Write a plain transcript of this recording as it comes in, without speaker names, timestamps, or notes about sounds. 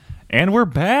And we're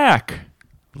back,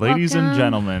 ladies and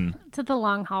gentlemen. To the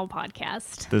Long Haul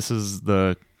Podcast. This is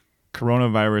the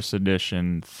Coronavirus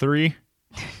Edition 3.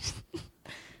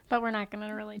 But we're not going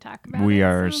to really talk about We it.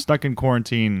 are stuck in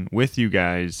quarantine with you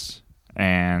guys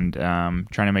and trying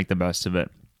to make the best of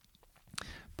it.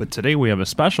 But today we have a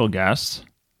special guest.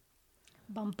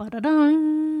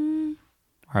 Bum-ba-da-dum.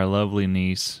 Our lovely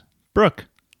niece, Brooke.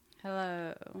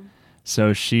 Hello.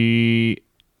 So she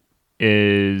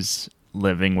is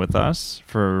living with us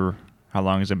for, how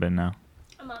long has it been now?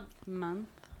 A Month.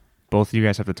 Both of you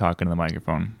guys have to talk into the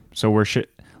microphone. So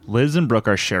Liz and Brooke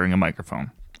are sharing a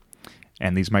microphone.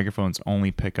 And these microphones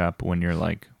only pick up when you're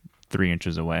like 3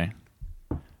 inches away.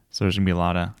 So there's going to be a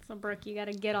lot of... So, Brooke, you got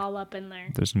to get all up in there.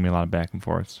 There's going to be a lot of back and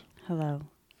forths. Hello.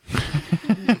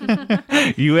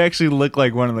 You actually look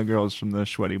like one of the girls from the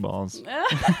Sweaty Balls.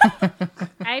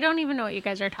 I don't even know what you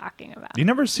guys are talking about. You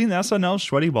never seen the SNL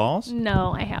Sweaty Balls?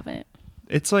 No, I haven't.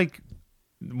 It's like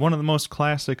one of the most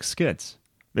classic skits.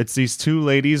 It's these two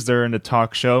ladies. They're in a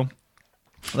talk show,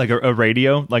 like a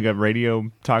radio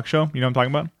talk show. You know what I'm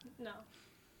talking about? No.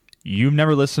 You've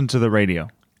never listened to the radio.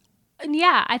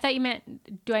 Yeah, I thought you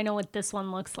meant, do I know what this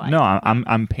one looks like? No,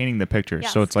 I'm painting the picture.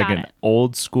 Yes, So it's like got an it.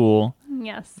 old school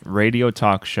Yes. radio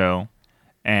talk show,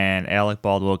 and Alec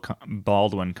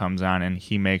Baldwin comes on and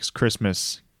he makes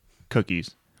Christmas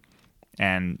cookies,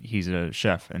 and he's a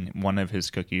chef, and one of his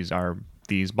cookies are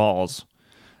these balls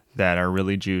that are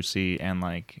really juicy and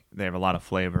like they have a lot of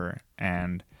flavor,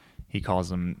 and he calls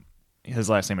them, his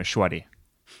last name is Sweaty,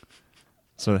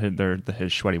 so they're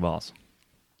his Sweaty Balls.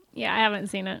 Yeah, I haven't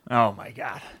seen it. Oh my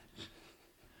god.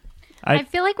 I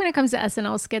feel like when it comes to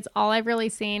SNL skits, all I've really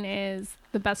seen is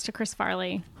the best of Chris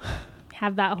Farley.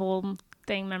 Have that whole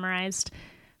thing memorized.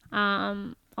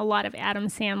 A lot of Adam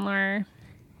Sandler.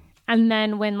 And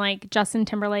then when like Justin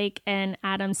Timberlake and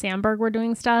Adam Sandberg were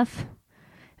doing stuff,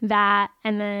 that,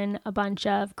 and then a bunch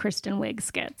of Kristen Wiig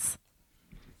skits.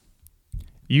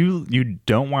 You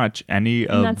don't watch any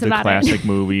of the classic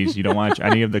movies. You don't watch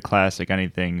any of the classic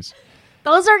anythings.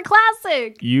 Those are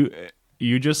classic. You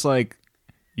just like,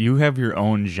 you have your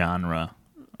own genre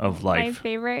of life.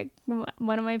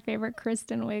 One of my favorite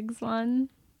Kristen Wiig's one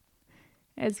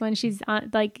is when she's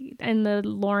on, like in the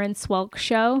Lawrence Welk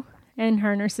show, and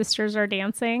her sisters are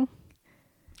dancing.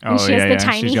 Oh, she has the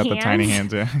tiny she's got hands. the tiny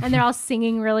hands. Yeah. And they're all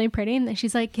singing really pretty. And then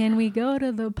she's like, can we go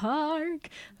to the park?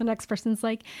 The next person's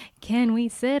like, can we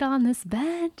sit on this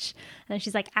bench? And then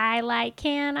she's like,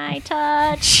 can I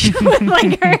touch? With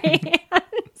like her hands.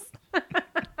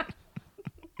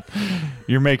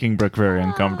 You're making Brooke very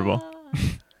uncomfortable.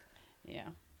 Yeah.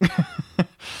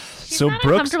 She's So not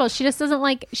Brooke's... uncomfortable. She just doesn't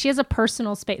like, she has a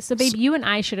personal space. So babe, you and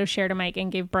I should have shared a mic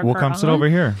and gave Brooke We'll her come sit own, over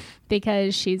here.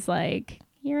 because she's like,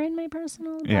 you're in my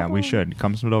personal Yeah, we bubble. should.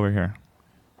 Come sit over here.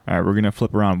 All right, we're going to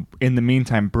flip around. In the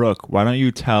meantime, Brooke, why don't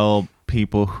you tell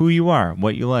people who you are,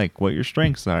 what you like, what your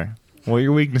strengths are, what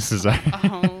your weaknesses are.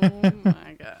 Oh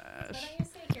my gosh.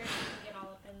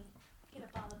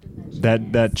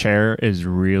 That chair is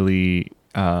really,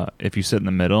 if you sit in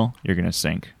the middle, you're going to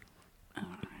sink. All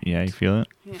right. Yeah, you feel it?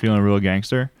 Yeah. Feeling a real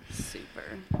gangster? Super.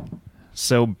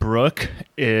 So Brooke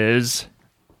is,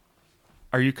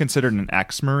 are you considered an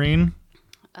ex-Marine?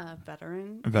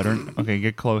 Veteran. A veteran? Okay,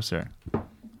 get closer.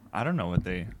 I don't know what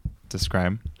they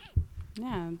describe.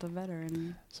 Yeah, the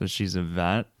veteran. So she's a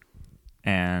vet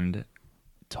and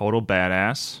total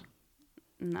badass.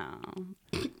 No.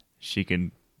 She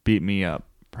can beat me up,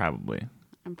 probably.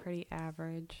 I'm pretty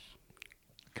average.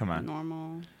 Come on.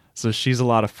 Normal. So she's a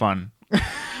lot of fun.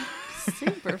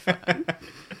 Super fun.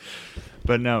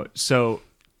 But no, so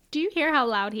Do you hear how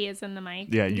loud he is in the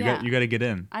mic? yeah, you got to get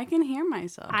in. I can hear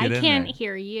myself. I Get in can't there.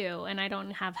 hear you, and I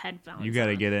don't have headphones. You got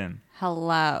to on. get in.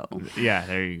 Hello. Yeah,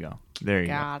 there you go. There you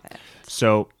go. Got it.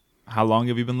 So how long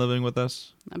have you been living with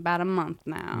us? About a month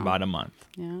now. About a month.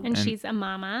 Yeah. And she's a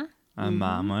mama A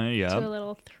mama, to a yep.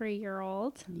 little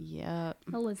 3-year-old, Yep.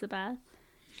 Elizabeth,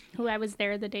 who I was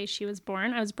there the day she was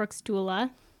born. I was Brooke's doula.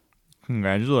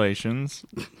 Congratulations.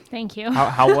 Thank you.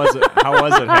 How was it? How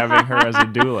was it having her as a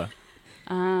doula?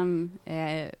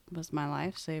 It was my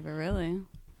lifesaver, really.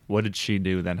 What did she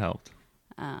do that helped?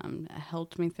 It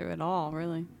helped me through it all,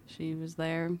 really. She was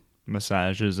there,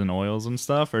 Massages and oils and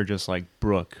stuff, or just like,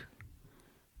 Brooke,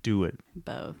 do it.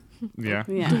 both. Yeah.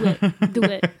 Yeah. Do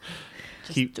it.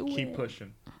 Keep do it.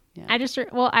 pushing. Yeah.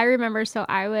 I remember, so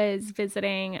I was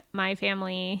visiting my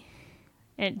family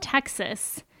in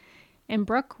Texas. And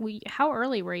Brooke, how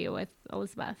early were you with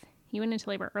Elizabeth? You went into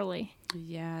labor early.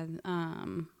 Yeah.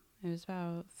 It was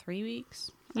about 3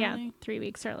 weeks. Yeah, early. 3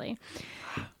 weeks early.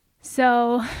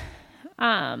 So,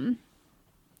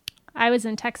 I was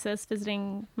in Texas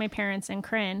visiting my parents in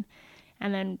Corinne,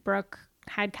 and then Brooke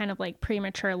had kind of like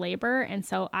premature labor. And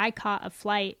so I caught a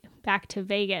flight back to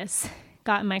Vegas,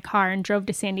 got in my car and drove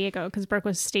to San Diego because Brooke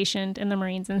was stationed in the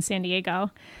Marines in San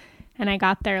Diego. And I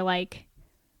got there like,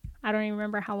 I don't even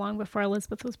remember how long before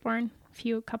Elizabeth was born.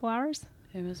 A couple hours.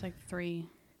 It was like 3.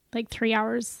 Like 3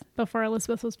 hours before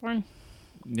Elizabeth was born.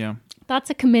 Yeah. That's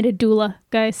a committed doula,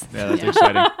 guys. Yeah, that's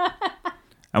exciting.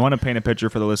 I want to paint a picture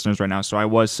for the listeners right now. So I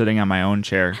was sitting on my own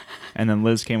chair, and then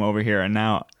Liz came over here, and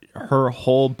now her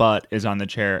whole butt is on the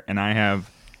chair, and I have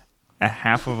a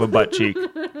half of a butt cheek.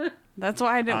 That's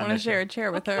why I didn't want to share a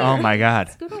chair with her. Oh my God.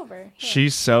 Scoot over. Here.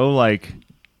 She's so like,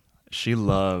 she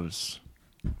loves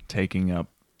taking up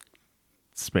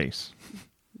space.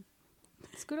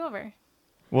 Scoot over.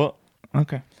 Well,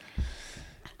 okay.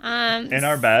 In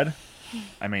our bed,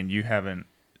 I mean, you haven't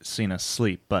seen us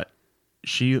sleep, but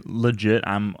she legit,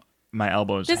 my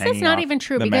elbows This hanging is not off even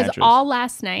true the because mattress. all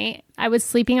last night I was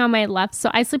sleeping on my left.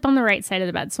 So I sleep on the right side of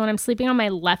the bed. So when I'm sleeping on my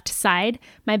left side,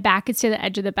 my back is to the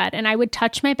edge of the bed. And I would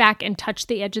touch my back and touch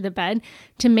the edge of the bed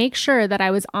to make sure that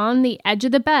I was on the edge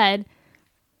of the bed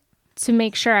to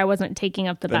make sure I wasn't taking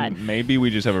up the Then bed. maybe we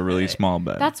just have a really small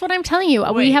bed. That's what I'm telling you.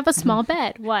 We Wait. have a small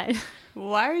bed. What?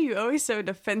 Why are you always so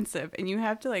defensive? And you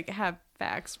have to like have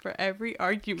facts for every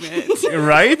argument.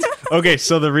 Right? Okay,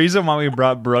 so the reason why we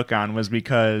brought Brooke on was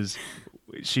because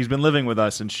she's been living with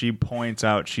us, and she points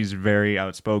out, she's very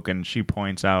outspoken. She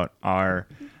points out our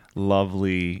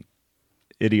lovely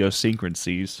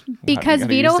idiosyncrasies. Because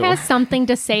Vito has something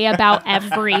to say about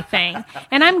everything.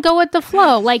 And I'm go with the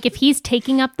flow. Like if he's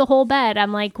taking up the whole bed,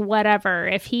 I'm like, whatever.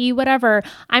 If he, whatever,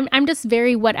 I'm just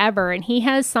very whatever. And he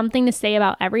has something to say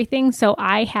about everything. So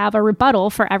I have a rebuttal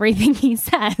for everything he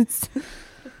says.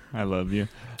 I love you.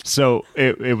 So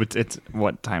it's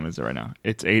what time is it right now?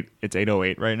 It's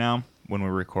 8:08 right now when we're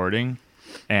recording.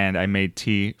 And I made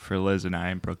tea for Liz and I,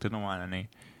 and Brooke didn't want any.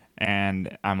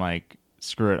 And I'm like,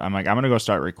 screw it. I'm like, I'm going to go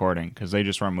start recording because they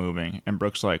just weren't moving. And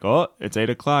Brooke's like, oh, it's 8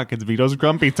 o'clock. It's Vito's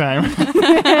grumpy time.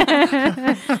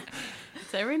 It's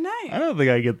every night. I don't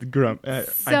think I get the grump idea.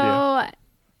 So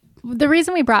the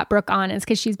reason we brought Brooke on is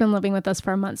because she's been living with us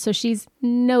for a month. So she's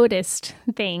noticed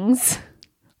things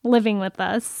living with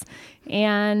us.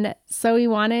 And so we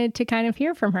wanted to kind of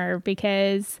hear from her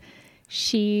because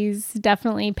she's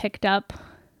definitely picked up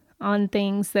on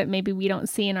things that maybe we don't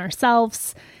see in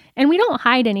ourselves. And we don't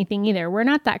hide anything either. We're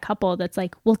not that couple that's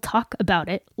like, we'll talk about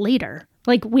it later.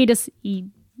 Like we just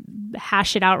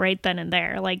hash it out right then and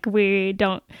there. Like we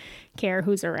don't care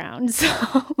who's around. So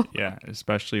Yeah,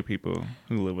 especially people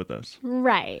who live with us.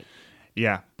 right.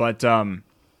 Yeah, but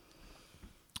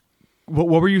what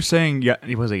were you saying? Yeah,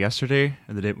 was it yesterday?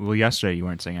 Or the day? Well, yesterday you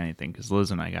weren't saying anything because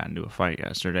Liz and I got into a fight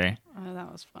yesterday, Oh,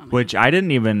 that was fun. which I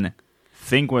didn't even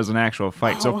think was an actual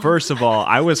fight. So first of all,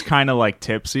 I was kind of like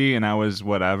tipsy and I was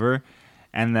whatever,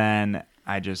 and then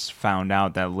I just found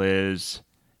out that Liz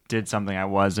did something I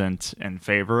wasn't in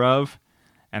favor of,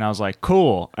 and I was like,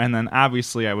 cool. And then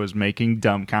obviously I was making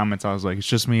dumb comments. I was like, it's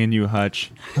just me and you,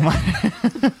 Hutch.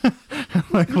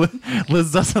 Like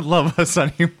Liz doesn't love us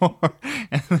anymore.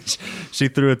 And then she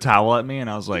threw a towel at me, and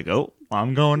I was like, oh,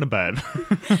 I'm going to bed.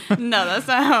 No, that's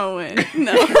not how it went.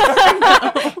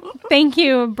 No. Thank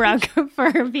you, Brooke,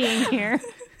 for being here.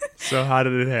 So how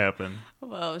did it happen?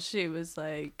 Well, she was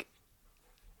like,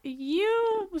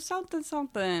 you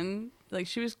something. Like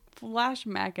she was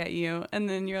flashing back at you, and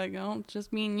then you're like, oh, it's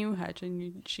just me and you, Hutch.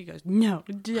 And she goes, no,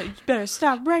 you better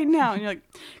stop right now. And you're like,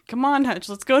 come on, Hutch,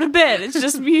 let's go to bed. It's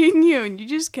just me and you. And you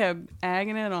just kept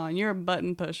agging it on. You're a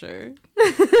button pusher.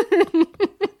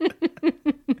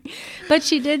 But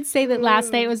she did say that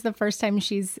last night was the first time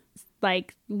she's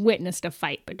like witnessed a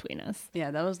fight between us.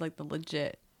 Yeah, that was like the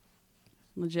legit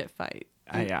fight.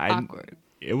 I Awkward.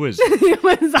 It was It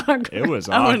was awkward. it was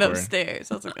I went awkward. upstairs.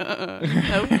 I was like,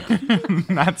 nope.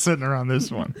 Not sitting around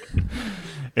this one.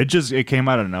 It came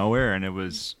out of nowhere, and it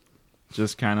was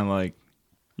just kind of like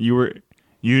you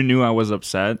knew I was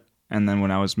upset, and then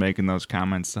when I was making those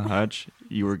comments to Hutch,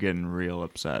 you were getting real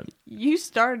upset. You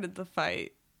started the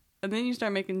fight, and then you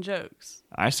start making jokes.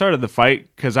 I started the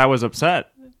fight because I was upset,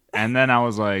 and then I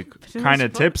was like you're kind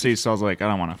of supposed- tipsy, so I was like, I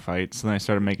don't want to fight. So then I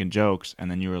started making jokes,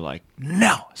 and then you were like,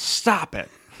 no, stop it.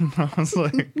 I was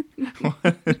like,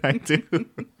 what did I do?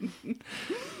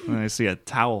 And I see a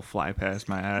towel fly past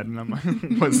my head, and I'm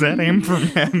like, was that aimed from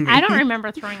me? I don't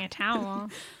remember throwing a towel.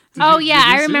 Oh yeah,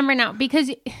 I remember now because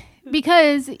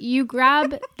you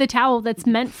grab the towel that's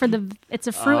meant for it's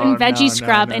a fruit and veggie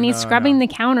scrub, and he's scrubbing the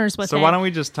counters with it. So why don't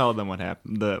we just tell them what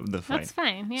happened? The fight. That's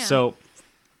fine. Yeah. So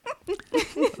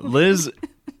Liz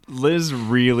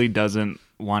really doesn't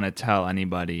want to tell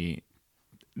anybody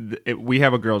we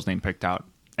have a girl's name picked out,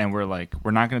 and we're like,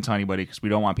 we're not going to tell anybody because we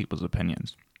don't want people's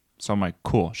opinions. So I'm like,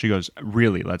 cool. She goes,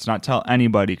 really? Let's not tell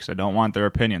anybody because I don't want their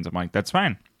opinions. I'm like, that's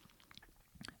fine.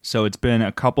 So it's been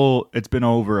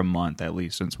over a month at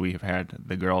least since we have had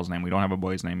the girl's name. We don't have a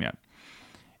boy's name yet.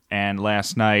 And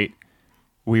last night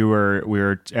we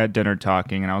were at dinner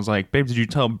talking, and I was like, babe, did you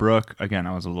tell Brooke? Again,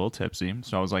 I was a little tipsy,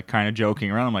 so I was like kind of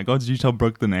joking around. I'm like, oh, did you tell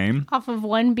Brooke the name? Off of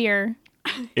one beer.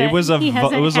 It was a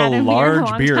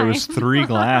large beer. It was 3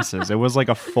 glasses. It was like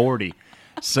a 40.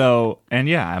 So, and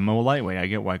yeah, I'm a lightweight. I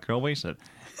get white girl wasted.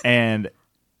 And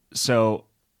so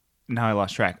now I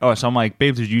lost track. Oh, so I'm like,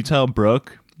 babe, did you tell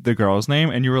Brooke the girl's name?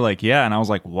 And you were like, yeah. And I was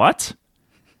like, what?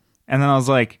 And then I was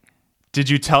like, did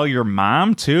you tell your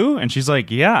mom too? And she's like,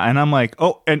 yeah. And I'm like,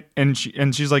 oh, and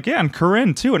she's like, yeah, and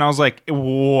Corinne too. And I was like,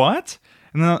 what?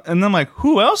 And then I'm like,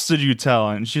 who else did you tell?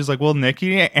 And she's like, well,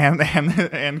 Nikki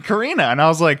and Karina. And I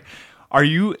was like, are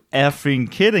you effing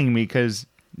kidding me? Because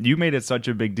you made it such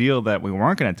a big deal that we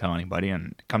weren't going to tell anybody.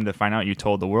 And come to find out you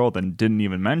told the world and didn't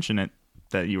even mention it,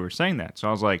 that you were saying that. So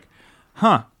I was like,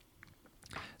 huh.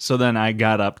 So then I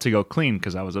got up to go clean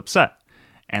because I was upset.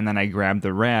 And then I grabbed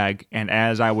the rag, and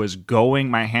as I was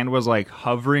going, my hand was like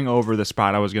hovering over the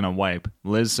spot I was going to wipe.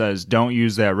 Liz says, don't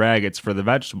use that rag, it's for the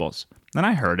vegetables. Then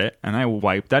I heard it, and I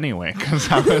wiped anyway,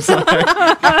 because I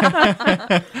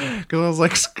was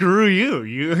like, screw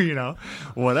you know,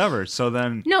 whatever. So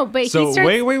then, no, but so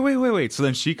wait. So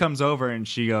then she comes over, and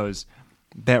she goes,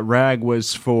 that rag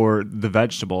was for the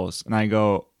vegetables. And I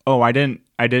go, oh, I didn't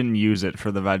use it for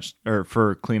the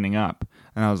for cleaning up.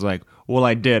 And I was like, well,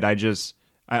 I did.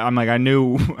 I'm like, I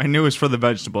knew it was for the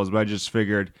vegetables, but I just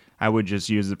figured I would just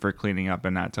use it for cleaning up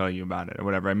and not tell you about it or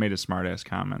whatever. I made a smart ass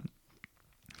comment.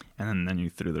 And then you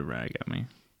threw the rag at me.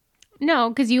 No,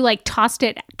 because you like tossed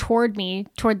it toward the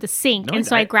sink. No, and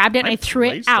so I grabbed it and I threw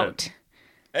it out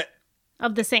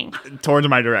of the sink. Towards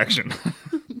my direction.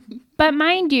 But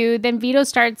mind you, then Vito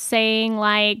starts saying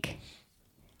like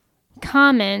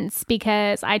comments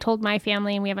because I told my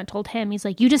family and we haven't told him. He's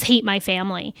like, you just hate my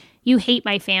family. You hate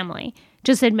my family.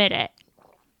 Just admit it.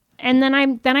 And then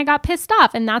I got pissed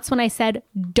off. And that's when I said,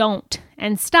 don't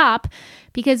and stop.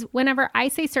 Because whenever I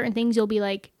say certain things, you'll be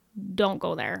like, don't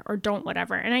go there or don't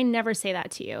whatever. And I never say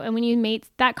that to you. And when you made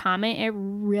that comment, it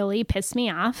really pissed me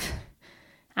off.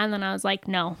 And then I was like,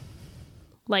 no,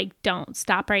 like, don't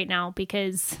stop right now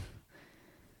because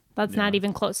that's not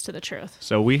even close to the truth.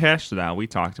 So we hashed it out. We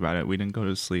talked about it. We didn't go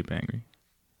to sleep angry.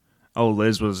 Oh,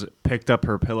 Liz picked up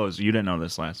her pillows. You didn't know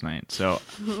this last night. So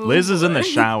Liz is in the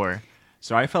shower.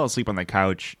 So I fell asleep on the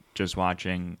couch just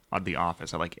watching The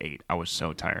Office at like 8. I was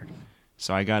so tired.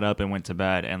 So I got up and went to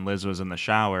bed, and Liz was in the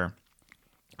shower.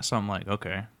 So I'm like,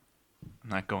 okay, I'm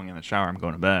not going in the shower. I'm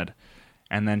going to bed.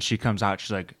 And then she comes out.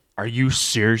 She's like, are you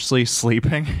seriously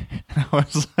sleeping? And I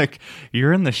was like,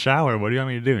 you're in the shower. What do you want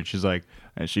me to do? And she's like,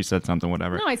 and she said something,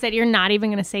 whatever. No, I said, you're not even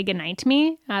going to say goodnight to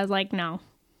me? I was like, no.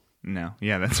 No.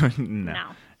 Yeah, that's what. No.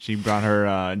 She brought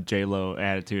her J-Lo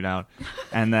attitude out.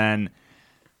 And then,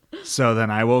 so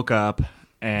then I woke up,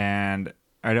 and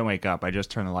I didn't wake up. I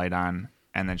just turned the light on,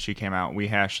 and then she came out. We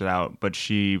hashed it out, but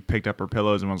she picked up her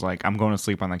pillows and was like, I'm going to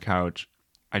sleep on the couch.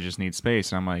 I just need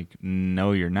space. And I'm like,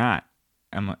 no, you're not.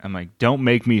 I'm like, don't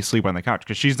make me sleep on the couch.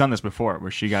 Because she's done this before,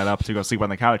 where she got up to go sleep on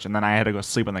the couch, and then I had to go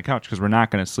sleep on the couch because we're not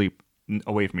going to sleep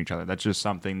away from each other. That's just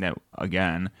something that,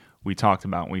 again, we talked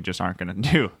about and we just aren't going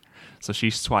to do. So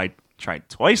she's tried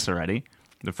twice already.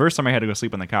 The first time I had to go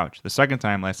sleep on the couch. The second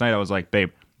time, last night, I was like,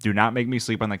 babe, do not make me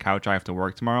sleep on the couch. I have to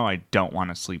work tomorrow. I don't want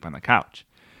to sleep on the couch.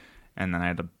 And then I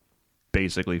had to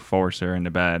basically force her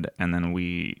into bed, and then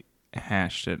we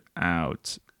hashed it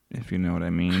out, if you know what I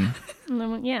mean.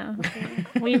 Yeah.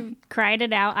 We cried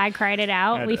it out. I cried it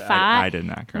out. We fought. I did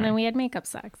not cry. And then we had makeup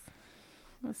sex.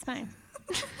 It was fine.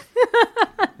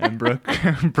 And Brooke,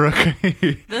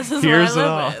 this is here's what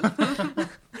I live with.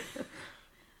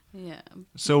 Yeah.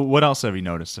 So what else have you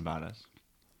noticed about us?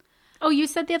 Oh, you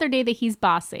said the other day that he's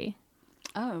bossy.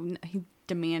 Oh, he's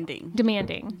demanding.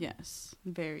 Demanding. Yes,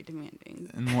 very demanding.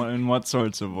 In what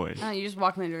sorts of ways? You just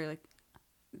walk in the door, you're like,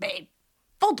 babe,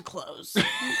 fold the clothes.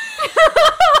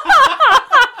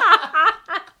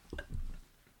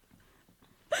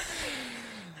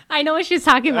 I know what she's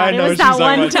talking about. It was that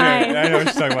one time. I know what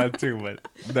she's talking about too,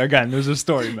 but again, there's a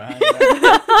story behind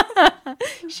that.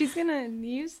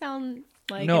 You sound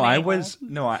like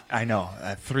I know.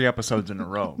 3 episodes in a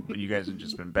row, but you guys have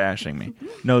just been bashing me.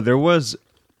 No, there was,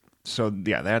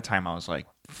 that time I was like,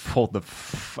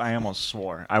 I almost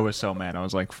swore. I was so mad. I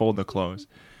was like, fold the clothes.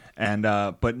 And,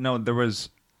 but no, there was,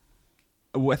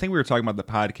 I think we were talking about the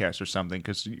podcast or something,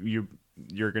 because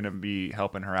you're going to be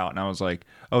helping her out. And I was like,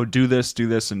 oh, do this,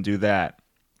 and do that.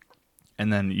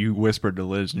 And then you whispered to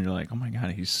Liz, and you're like, "Oh my god,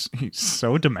 he's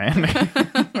so demanding."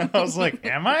 I was like,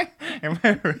 "Am I? Am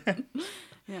I right?"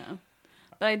 Yeah,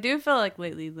 but I do feel like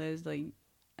lately, Liz, like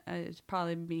it's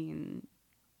probably been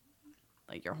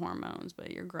like your hormones, but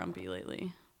you're grumpy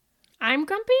lately. I'm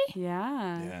grumpy?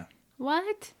 Yeah. Yeah.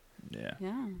 What? Yeah.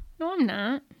 Yeah. No, I'm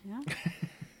not.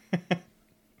 Yeah.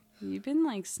 You've been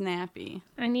like snappy.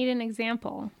 I need an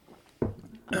example.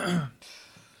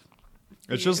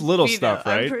 It's just little Vito, stuff,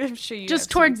 right? I'm sure you Just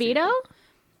have toward some Vito? secret-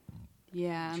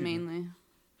 Yeah, mainly.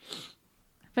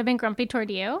 Have I been grumpy toward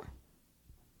you?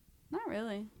 Not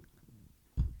really.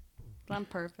 But I'm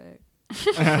perfect.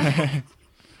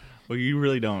 Well, you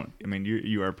really don't. I mean,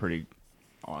 you are pretty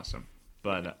awesome.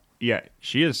 But yeah,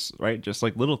 she is, right? Just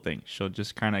like little things. She'll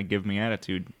just kind of give me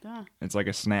attitude. Yeah. It's like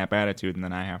a snap attitude, and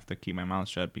then I have to keep my mouth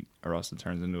shut or else it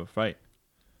turns into a fight.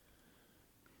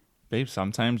 Babe,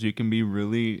 sometimes you can be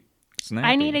really snappy.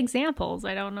 I need examples.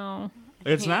 I don't know.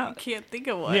 It's not. Can't think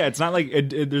of one. Yeah, it's not like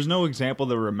there's no example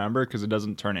to remember because it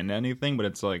doesn't turn into anything. But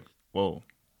it's like, whoa,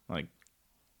 like,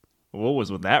 what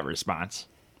was with that response?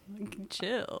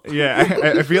 Chill. Yeah,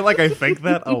 I feel like I think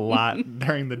that a lot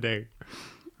during the day.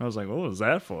 I was like, what was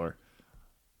that for?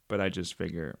 But I just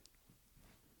figure,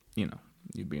 you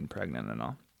being pregnant and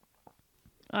all.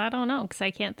 I don't know because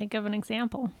I can't think of an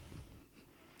example.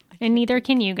 And neither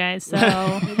can you guys, so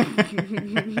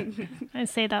I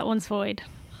say that one's void.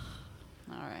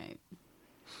 All right.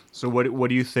 So what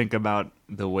do you think about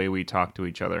the way we talk to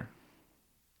each other?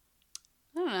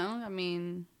 I don't know. I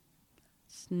mean,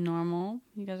 it's normal.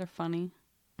 You guys are funny.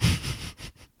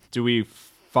 Do we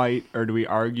fight or do we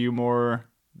argue more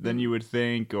than you would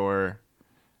think? Or,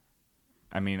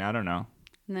 I mean, I don't know.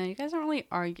 No, you guys don't really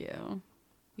argue.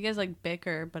 You guys like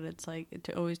bicker, but it's like it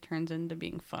always turns into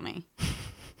being funny.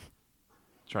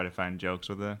 Try to find jokes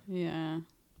with it. Yeah.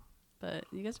 But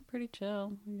you guys are pretty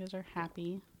chill. You guys are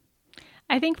happy.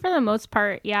 I think for the most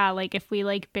part, yeah, like if we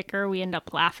like bicker, we end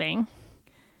up laughing.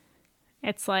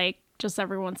 It's like just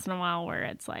every once in a while where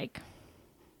it's like,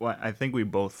 Well, I think we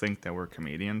both think that we're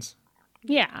comedians.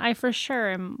 yeah, I for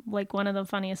sure am like one of the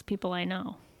funniest people I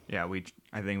know. Yeah,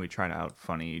 I think we try to out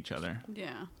funny each other.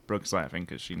 Yeah. Brooke's laughing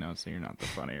because she knows that you're not the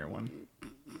funnier one.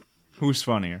 Who's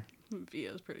funnier?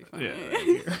 Vito's pretty funny.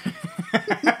 Yeah.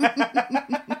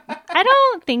 I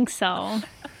don't think so.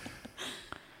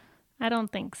 I don't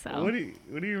think so. What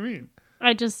do you mean?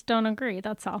 I just don't agree.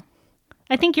 That's all.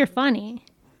 I think you're funny.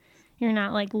 You're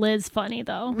not like Liz funny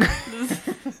though.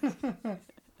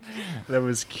 That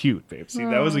was cute, babe. See,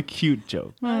 that was a cute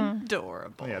joke.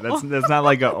 Adorable. Yeah, that's not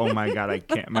like a, oh my god, I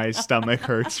can't. My stomach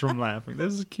hurts from laughing.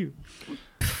 This is cute.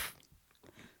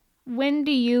 When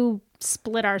do you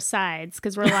split our sides?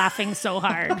 Because we're laughing so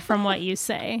hard from what you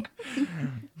say.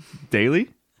 Daily?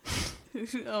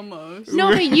 Almost.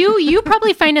 No, but you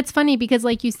probably find it's funny because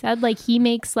like you said, like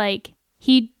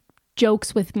he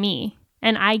jokes with me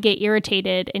and I get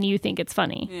irritated and you think it's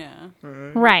funny. Yeah.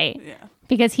 Right. Yeah.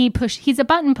 Because he's a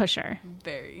button pusher.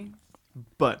 Very.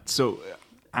 But so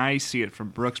I see it from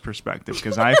Brooke's perspective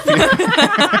because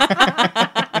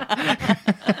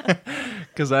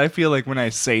I feel like when I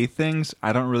say things,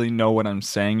 I don't really know what I'm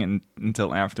saying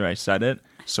until after I said it.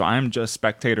 So I'm just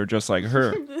spectator, just like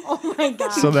her. Oh my god.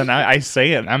 So then I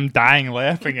say it, I'm dying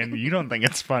laughing, and you don't think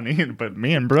it's funny, but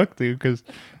me and Brooke do because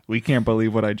we can't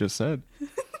believe what I just said.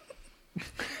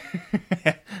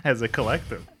 As a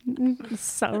collective.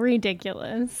 So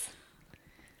ridiculous.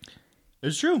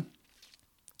 It's true.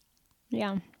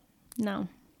 Yeah. No.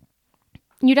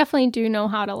 You definitely do know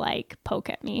how to like poke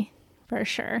at me for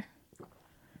sure.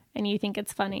 And you think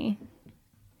it's funny.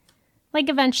 Like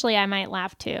eventually I might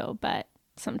laugh too, but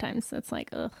sometimes it's like,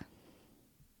 ugh.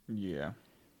 Yeah.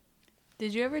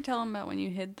 Did you ever tell him about when you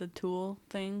hid the tool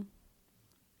thing?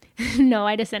 No,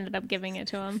 I just ended up giving it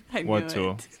to him. What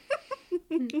tool?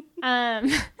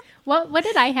 What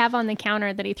did I have on the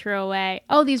counter that he threw away?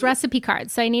 Oh, these recipe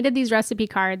cards. So I needed these recipe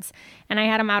cards and I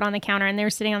had them out on the counter and they were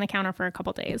sitting on the counter for a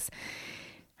couple days.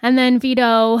 And then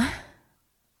Vito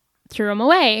threw them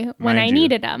away when I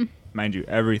needed them. Mind you,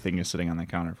 everything is sitting on the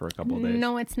counter for a couple of days.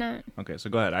 No, it's not. Okay, so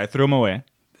go ahead. I threw them away.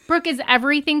 Brooke, is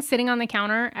everything sitting on the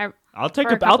counter? I'll take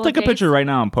a picture right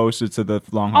now and post it to the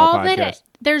Long Haul All Podcast. that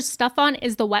there's stuff on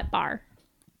is the wet bar.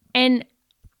 And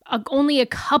only a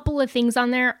couple of things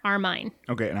on there are mine.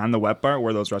 Okay, and on the wet bar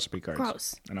were those recipe cards.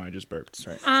 Gross. I know, I just burped.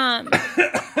 Sorry.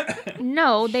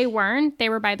 No, they weren't. They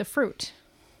were by the fruit.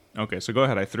 Okay, so go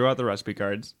ahead. I threw out the recipe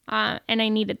cards. And I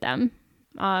needed them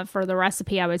for the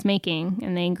recipe I was making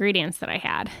and the ingredients that I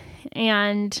had.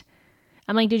 And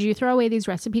I'm like, did you throw away these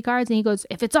recipe cards? And he goes,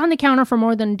 if it's on the counter for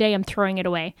more than a day, I'm throwing it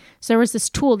away. So there was this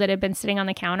tool that had been sitting on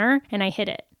the counter and I hid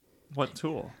it. What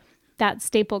tool? that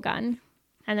staple gun.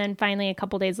 And then finally, a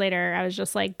couple days later, I was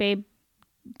just like, babe,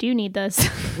 do you need this?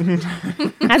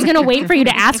 I was going to wait for you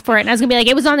to ask for it. And I was going to be like,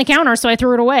 it was on the counter, so I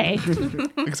threw it away.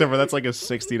 Except for that's like a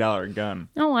 $60 gun.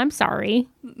 Oh, I'm sorry.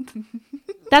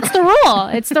 That's the rule.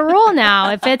 It's the rule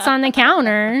now. If it's on the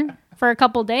counter for a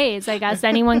couple days, I guess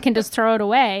anyone can just throw it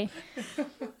away.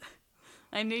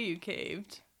 I knew you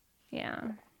caved.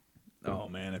 Yeah. Oh,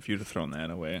 man, if you'd have thrown that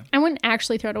away. I wouldn't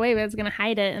actually throw it away, but I was going to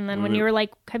hide it. And then when you were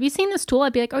like, have you seen this tool?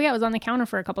 I'd be like, oh, yeah, it was on the counter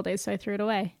for a couple days, so I threw it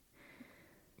away.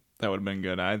 That would have been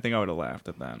good. I think I would have laughed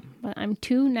at that. But I'm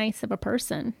too nice of a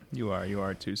person. You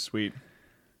are too sweet.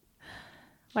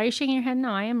 Why are you shaking your head?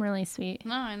 No, I am really sweet.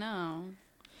 No, I know.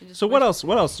 So what else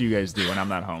do you guys do when I'm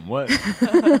not home?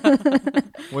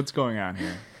 What's going on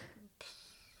here?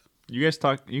 You guys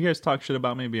talk shit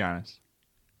about me, be honest.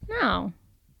 No.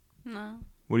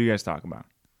 What do you guys talk about?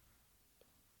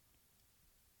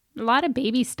 A lot of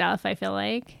baby stuff, I feel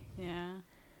like. Yeah.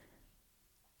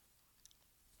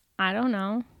 I don't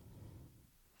know.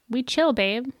 We chill,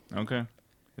 babe. Okay.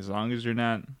 As long as you're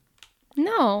not...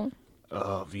 No.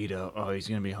 Oh, Vito. Oh, he's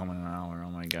going to be home in an hour. Oh,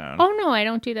 my God. Oh, no, I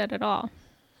don't do that at all.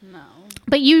 No.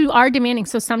 But you are demanding.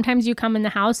 So sometimes you come in the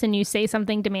house and you say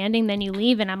something demanding, then you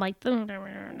leave, and I'm like...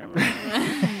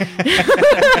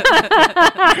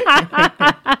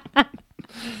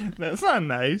 That's not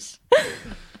nice.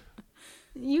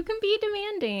 You can be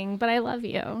demanding, but I love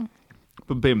you.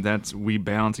 But babe, we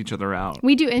balance each other out.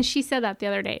 We do. And she said that the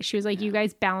other day. She was like, you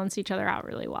guys balance each other out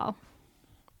really well.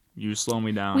 You slow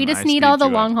me down. We just need all the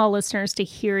long haul listeners to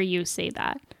hear you say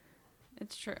that.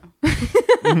 It's true.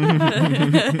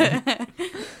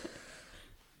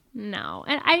 No.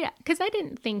 And because I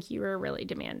didn't think you were really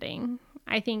demanding.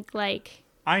 I think like...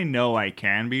 I know I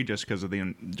can be just because of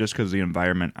the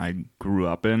environment I grew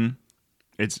up in.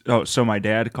 So my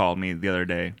dad called me the other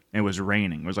day. It was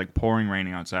raining. It was like pouring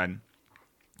raining outside.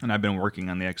 And I've been working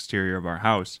on the exterior of our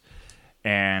house.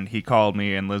 And he called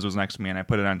me, and Liz was next to me, and I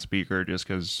put it on speaker just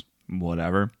because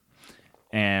whatever.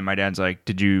 And my dad's like,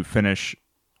 did you finish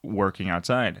working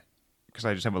outside? Because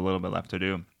I just have a little bit left to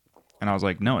do. And I was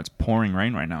like, no, it's pouring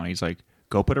rain right now. And he's like,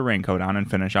 go put a raincoat on and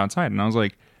finish outside. And I was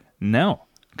like, no.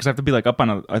 Because I have to be like up on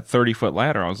a 30-foot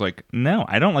ladder. I was like, no,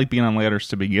 I don't like being on ladders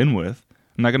to begin with.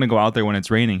 I'm not going to go out there when it's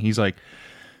raining. He's like,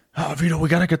 oh, Vito, we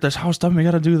got to get this house done. We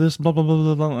got to do this, blah, blah, blah,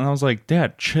 blah, blah. And I was like,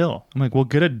 Dad, chill. I'm like, well,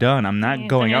 get it done. I'm not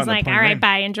going out. He's like, all right,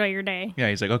 bye. Enjoy your day. Yeah,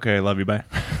 he's like, okay, I love you, bye.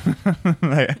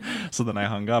 So then I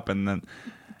hung up, and then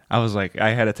I was like,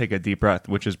 I had to take a deep breath,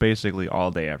 which is basically all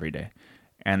day, every day.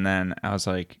 And then I was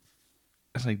like,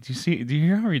 do you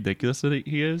hear how ridiculous that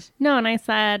he is? No, and I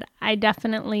said, I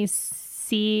definitely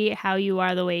see how you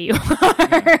are the way you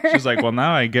are. She's like, well,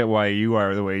 now I get why you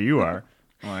are the way you are.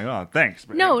 I'm like, oh, thanks.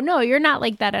 No, you're not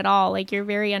like that at all. Like, you're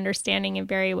very understanding and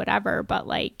very whatever. But,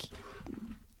 like,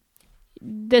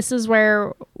 this is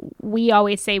where we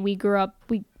always say we grew up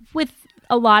with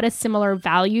a lot of similar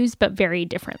values, but very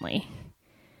differently.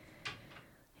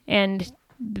 And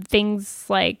things,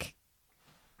 like,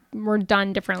 were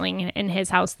done differently in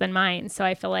his house than mine. So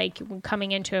I feel like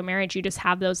coming into a marriage, you just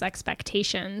have those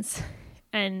expectations.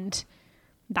 And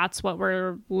that's what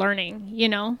we're learning,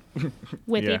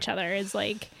 with each other is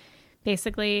like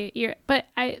basically but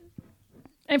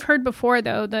I've heard before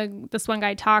though, this one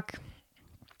guy talk,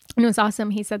 and it was awesome.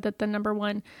 He said that the number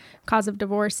one cause of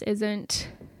divorce isn't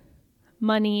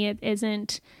money. It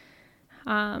isn't,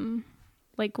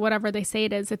 like whatever they say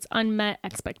it is, it's unmet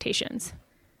expectations.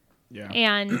 Yeah.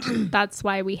 And that's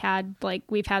why we've had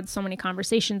so many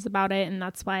conversations about it. And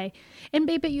that's why, and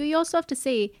babe, but you also have to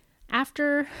say,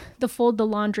 after the fold the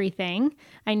laundry thing,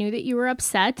 I knew that you were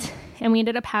upset, and we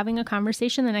ended up having a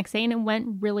conversation the next day, and it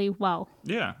went really well.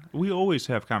 Yeah, we always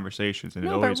have conversations, and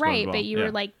no, it always but right, goes well. But you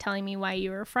were like telling me why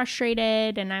you were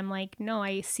frustrated, and I'm like, no,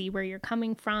 I see where you're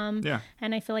coming from. Yeah,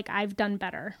 and I feel like I've done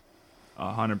better.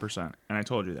 100%, and I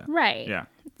told you that. Right. Yeah.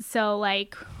 So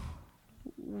like,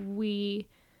 we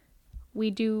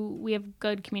have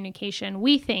good communication.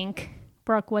 We think,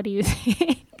 Brooke, what do you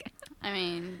think? I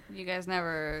mean, you guys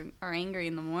never are angry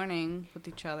in the morning with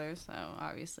each other, so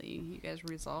obviously you guys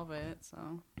resolve it,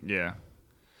 so. Yeah.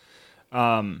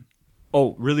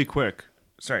 Oh, really quick.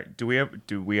 Sorry, do we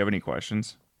have any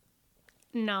questions?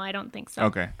 No, I don't think so.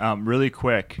 Okay. Really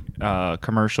quick,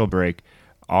 commercial break.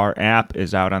 Our app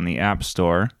is out on the App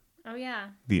Store. Oh, yeah.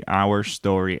 The Our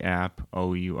Story app,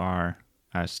 OURSTORY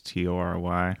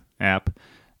app.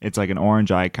 It's like an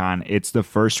orange icon. It's the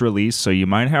first release, so you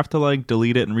might have to like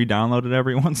delete it and re-download it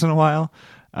every once in a while.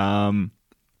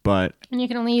 But and you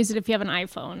can only use it if you have an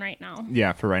iPhone right now.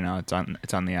 Yeah, for right now, it's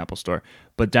on the Apple Store.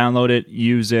 But download it,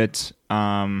 use it.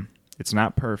 It's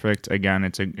not perfect. Again,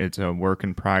 it's a work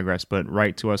in progress, but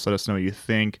write to us. Let us know what you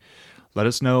think. Let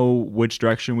us know which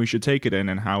direction we should take it in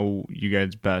and how you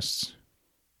guys best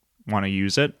want to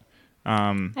use it.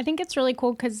 I think it's really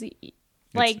cool because,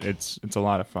 like, it's a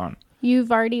lot of fun.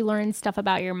 You've already learned stuff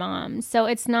about your mom. So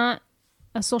it's not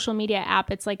a social media app.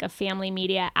 It's like a family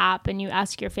media app, and you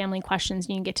ask your family questions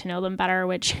and you get to know them better,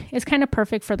 which is kind of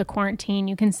perfect for the quarantine.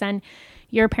 You can send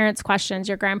your parents questions,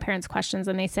 your grandparents questions,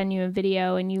 and they send you a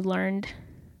video, and you learned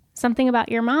something about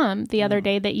your mom the other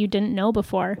day that you didn't know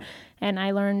before. And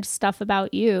I learned stuff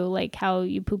about you, like how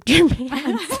you pooped your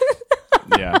pants.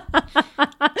 Yeah.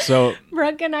 So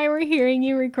Brooke and I were hearing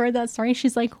you record that story.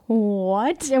 She's like,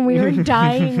 what? And we were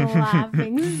dying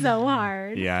laughing so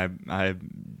hard. Yeah, I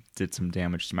did some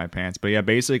damage to my pants. But yeah,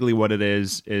 basically what it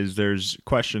is there's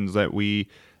questions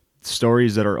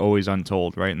stories that are always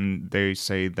untold, right? And they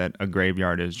say that a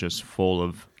graveyard is just full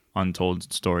of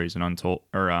untold stories and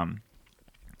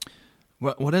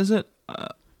what is it?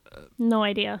 No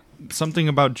idea. Something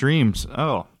about dreams.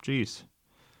 Oh, geez.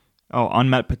 Oh,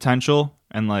 unmet potential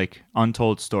and like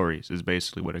untold stories is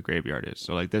basically what a graveyard is.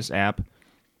 So like this app,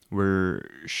 we're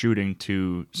shooting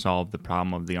to solve the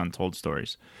problem of the untold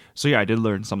stories. So yeah, I did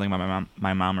learn something about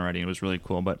my mom already. It was really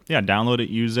cool. But yeah, download it,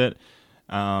 use it.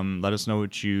 Let us know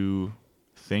what you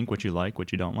think, what you like,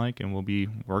 what you don't like, and we'll be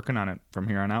working on it from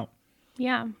here on out.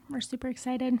 Yeah, we're super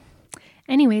excited.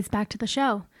 Anyways, back to the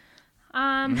show.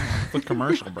 The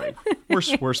commercial break.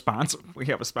 We're sponsored. We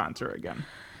have a sponsor again.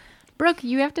 Brooke,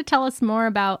 you have to tell us more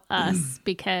about us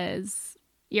because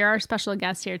you're our special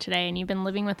guest here today and you've been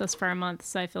living with us for a month.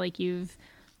 So I feel like you've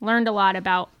learned a lot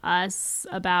about us,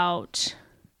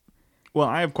 Well,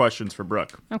 I have questions for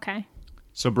Brooke. Okay.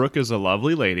 So Brooke is a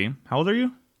lovely lady. How old are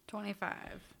you? 25.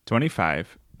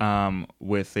 25.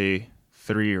 With a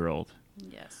 3-year-old.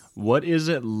 Yes. What is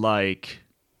it like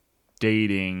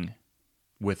dating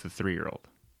with a 3-year-old?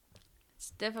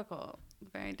 It's difficult.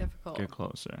 Very difficult. Get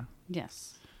closer.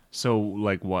 Yes. So,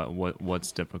 like,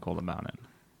 what's difficult about it?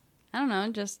 I don't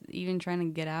know. Just even trying to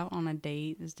get out on a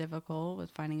date is difficult with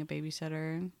finding a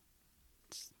babysitter.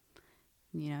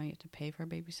 You have to pay for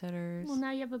babysitters. Well,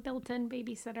 now you have a built-in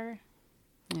babysitter.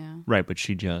 Yeah. Right, but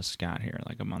she just got here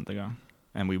like a month ago.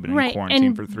 And we've been in quarantine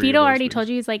and for 3 Vito already weeks. told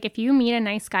you, he's like, if you meet a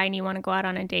nice guy and you want to go out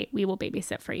on a date, we will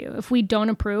babysit for you. If we don't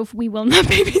approve, we will not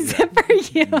babysit for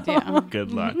you. Yeah.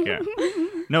 Good luck, yeah.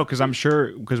 No, because I'm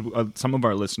sure, because some of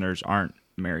our listeners aren't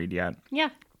married yet. Yeah.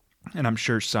 And I'm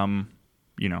sure some,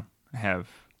 are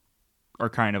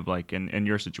kind of like in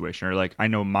your situation. Or like, I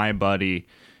know my buddy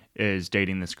is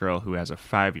dating this girl who has a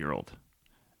 5-year-old.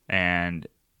 And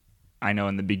I know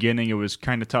in the beginning it was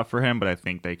kind of tough for him, but I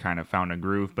think they kind of found a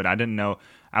groove. But I didn't know.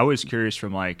 I was curious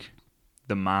from like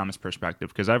the mom's perspective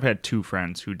because I've had 2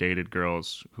 friends who dated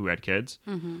girls who had kids.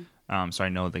 Mm-hmm. So I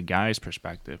know the guy's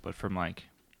perspective, but from like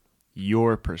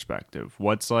your perspective,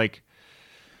 what's like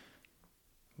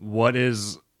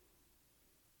the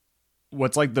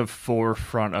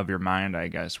forefront of your mind, I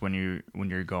guess, when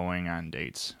you're going on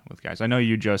dates with guys? I know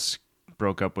you just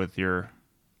broke up with your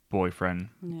boyfriend.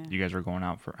 Yeah. You guys were going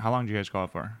out for, how long did you guys go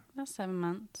out for? About 7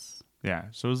 months. Yeah,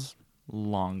 so it was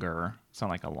longer. It's not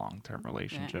like a long-term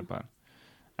relationship, but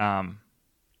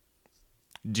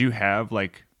do you have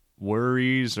like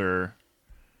worries, or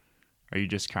are you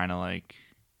just kind of like,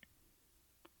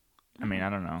 I mean, I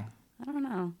don't know.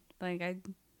 Like I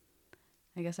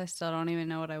guess I still don't even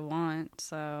know what I want,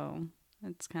 so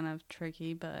it's kind of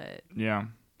tricky, but Yeah.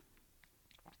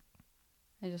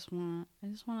 I just want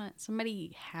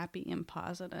somebody happy and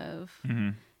positive. Mm-hmm.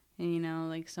 And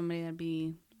like somebody that'd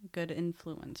be a good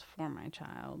influence for my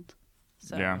child.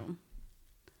 So Yeah.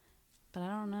 But I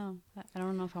don't know. I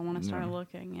don't know if I want to start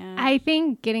looking. Yeah. I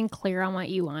think getting clear on what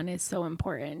you want is so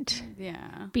important.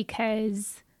 Yeah.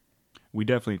 Because We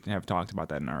definitely have talked about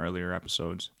that in our earlier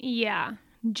episodes. yeah,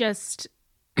 just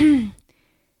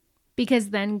because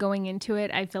then going into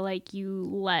it, I feel like you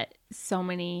let so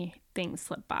many things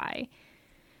slip by.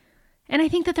 And I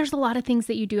think that there's a lot of things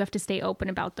that you do have to stay open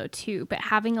about though too, but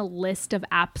having a list of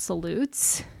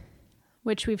absolutes,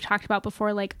 which we've talked about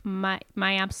before, like my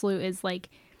absolute is like,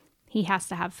 he has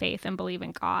to have faith and believe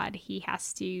in God. He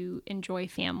has to enjoy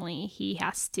family. He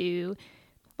has to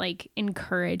like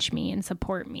encourage me and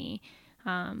support me.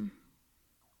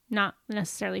 Not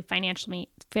necessarily financially,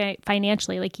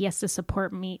 like he has to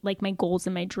support me, like my goals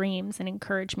and my dreams, and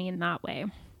encourage me in that way.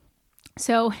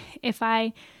 So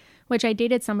which I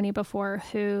dated somebody before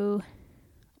who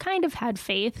kind of had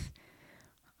faith,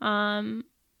 but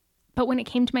when it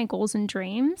came to my goals and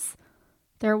dreams,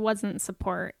 there wasn't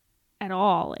support. at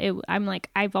all. I'm like,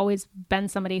 I've always been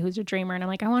somebody who's a dreamer, and I'm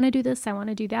like, I want to do this, I want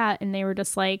to do that. And they were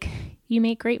just like, you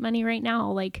make great money right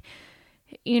now. Like,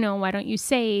 why don't you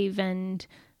save and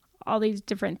all these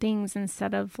different things,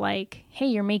 instead of like, hey,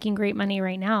 you're making great money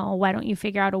right now. Why don't you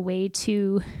figure out a way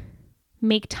to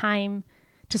make time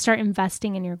to start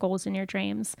investing in your goals and your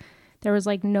dreams? There was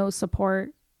like no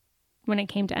support when it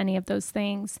came to any of those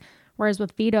things. Whereas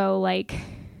with Vito, like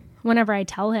whenever I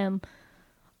tell him,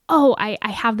 oh, I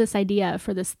have this idea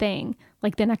for this thing,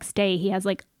 like the next day he has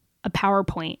like a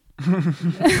PowerPoint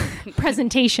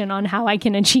presentation on how I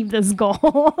can achieve this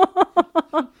goal.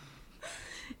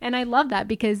 And I love that,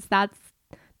 because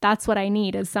that's what I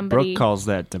need, is somebody. Brooke calls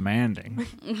that demanding.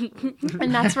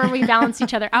 And that's where we balance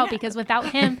each other out, because without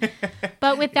him,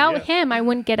 him, I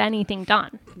wouldn't get anything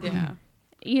done. Yeah.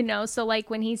 So like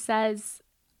when he says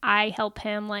I help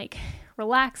him like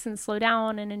relax and slow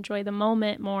down and enjoy the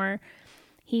moment more,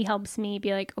 he helps me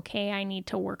be like, okay, I need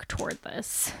to work toward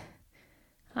this.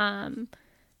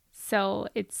 So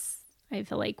I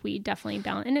feel like we definitely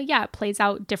balance, and it plays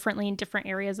out differently in different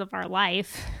areas of our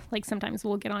life. Like sometimes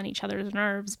we'll get on each other's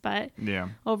nerves, but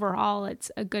overall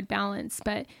it's a good balance.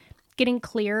 But getting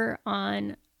clear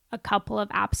on a couple of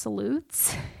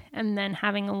absolutes, and then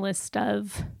having a list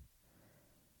of,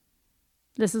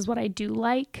 this is what I do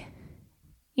like,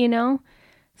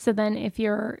 So then if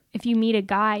you meet a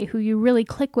guy who you really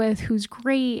click with, who's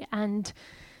great, and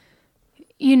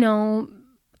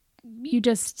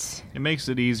it makes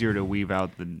it easier to weave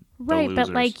out the right, losers.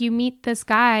 but like you meet this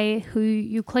guy who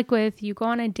you click with, you go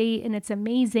on a date and it's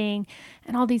amazing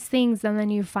and all these things, and then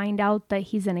you find out that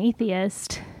he's an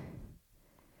atheist.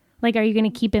 Like, are you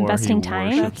going to keep investing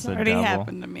time? That's already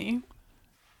happened to me.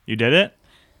 You did it?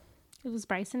 It was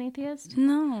Bryce an atheist?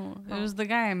 No, it was the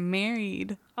guy I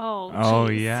married. Oh,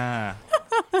 geez. Yeah.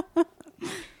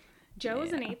 Joe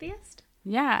was an atheist?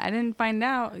 Yeah, I didn't find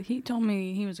out. He told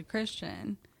me he was a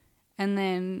Christian. And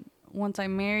then once I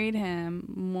married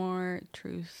him, more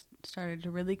truth started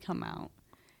to really come out.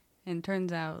 And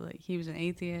turns out like he was an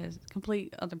atheist,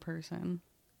 complete other person.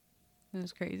 It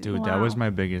was crazy. Dude, that was my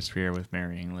biggest fear with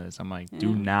marrying Liz. I'm like,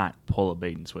 do not pull a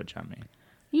bait and switch on me.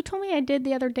 You told me I did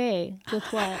the other day. With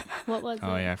what? What was it?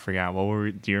 Oh, yeah, I forgot. What were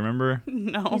we, do you remember?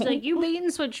 No. He's like, you bait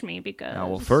and switch me because... Oh,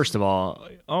 well, first of all,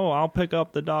 I'll pick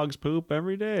up the dog's poop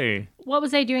every day. What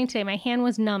was I doing today? My hand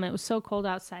was numb. It was so cold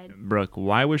outside. Brooke,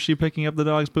 why was she picking up the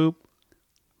dog's poop?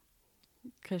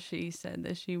 Because she said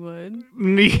that she would.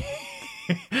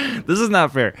 This is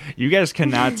not fair. You guys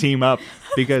cannot team up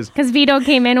because Vito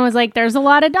came in and was like, there's a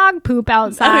lot of dog poop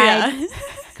outside. Oh, yeah.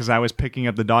 Because I was picking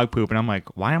up the dog poop and I'm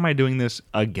like, why am I doing this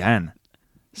again?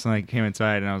 So I came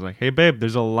inside and I was like, hey, babe,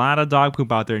 there's a lot of dog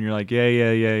poop out there. And you're like,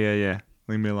 yeah.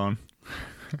 Leave me alone.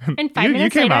 And 5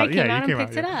 minutes later, I came out and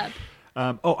picked it up.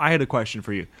 I had a question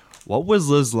for you. What was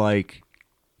Liz like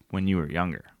when you were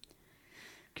younger?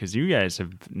 Because you guys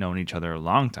have known each other a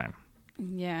long time.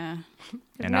 Yeah.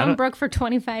 I've known Brooke for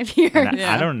 25 years.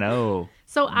 I don't know.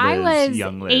 So I was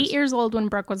young Liz. 8 years old when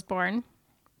Brooke was born.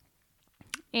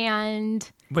 And...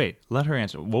 Wait, let her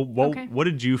answer. What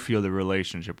did you feel the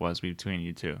relationship was between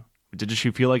you two? Did she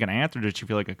feel like an aunt or did she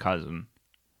feel like a cousin?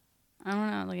 I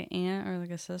don't know, like an aunt or like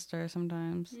a sister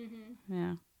sometimes. Mm-hmm.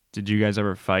 Yeah. Did you guys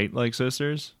ever fight like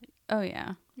sisters? Oh,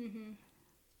 yeah. Mm-hmm.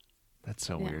 That's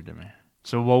so weird to me.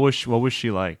 So what was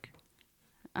she like?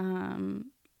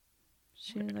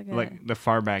 She was like the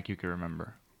far back you can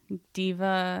remember.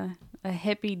 Diva, a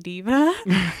hippie diva.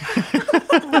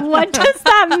 What does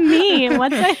that mean?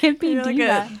 What's a hippie you're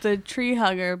diva? Like the tree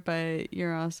hugger, but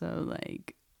you're also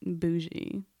like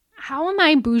bougie. How am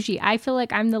I bougie? I feel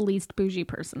like I'm the least bougie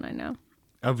person I know.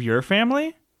 Of your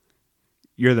family?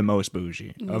 You're the most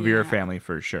bougie. Of your family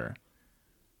for sure.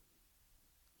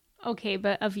 Okay,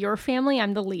 but of your family,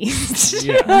 I'm the least.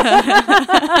 Yeah.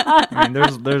 I mean,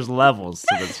 there's levels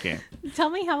to this game. Tell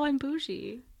me how I'm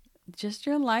bougie. Just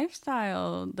your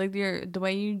lifestyle, like the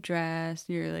way you dress.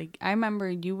 You're like, I remember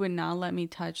you would not let me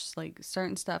touch like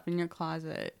certain stuff in your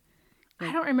closet. Like,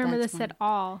 I don't remember this at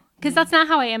all because that's not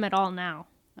how I am at all now.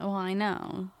 Oh, I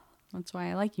know. That's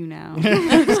why I like you now.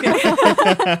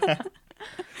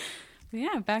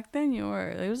 Yeah, back then you were.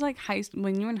 It was like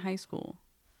when you were in high school.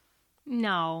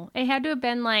 No, it had to have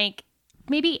been like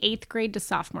maybe 8th grade to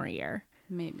sophomore year.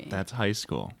 Maybe. That's high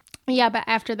school. Yeah, but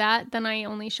after that, then I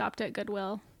only shopped at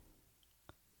Goodwill.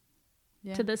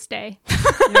 Yeah. To this day.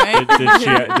 Right?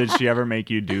 Did she ever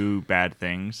make you do bad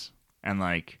things? And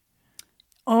like...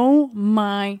 Oh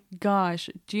my gosh.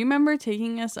 Do you remember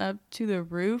taking us up to the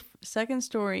roof, 2nd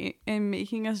story, and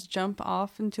making us jump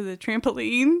off into the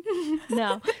trampoline?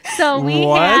 No. So we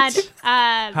had...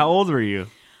 How old were you?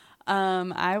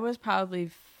 I was probably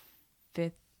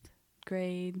 5th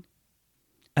grade.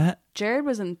 Uh, Jared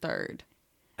was in 3rd.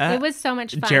 It was so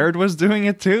much fun. Jared was doing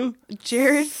it too?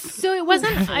 Jared. So it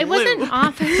wasn't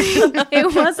off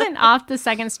it wasn't off the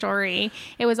second story.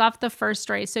 It was off the first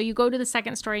story. So you go to the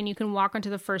second story and you can walk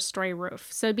onto the first story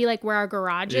roof. So it'd be like where our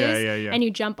garage is. Yeah. And you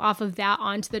jump off of that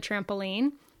onto the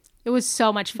trampoline. It was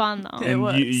so much fun though.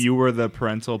 And you were the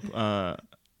parental I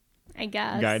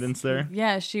guess. guidance there?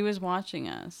 Yeah, she was watching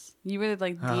us. You were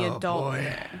like the adult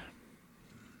there.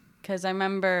 Because I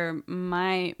remember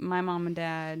my mom and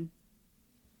dad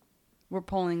were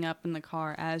pulling up in the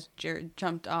car as Jared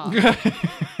jumped off,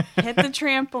 hit the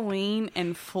trampoline,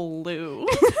 and flew.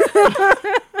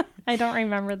 I don't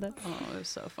remember this. Oh, it was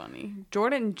so funny.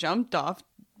 Jordan jumped off.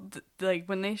 Like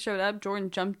when they showed up,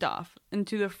 Jordan jumped off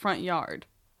into the front yard.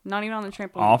 Not even on the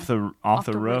trampoline. Off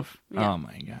the roof? Yeah. Oh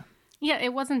my god. Yeah,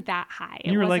 it wasn't that high.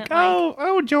 You were like,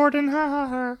 oh, Jordan, ha ha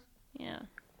ha. Yeah.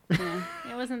 Yeah.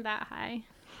 It wasn't that high.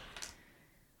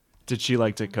 Did she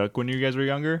like to cook when you guys were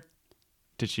younger?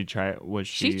 Did she try it?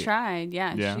 She tried.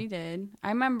 Yeah, she did. I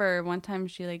remember one time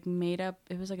she like made up,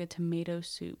 it was like a tomato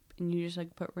soup and you just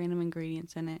like put random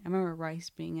ingredients in it. I remember rice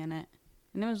being in it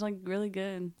and it was like really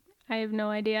good. I have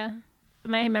no idea.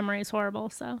 My memory is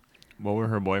horrible, so. What were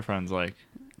her boyfriends like?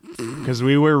 Because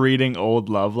we were reading old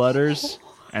love letters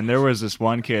and there was this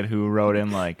one kid who wrote in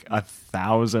like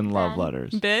 1,000 love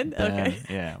letters. Ben? Okay.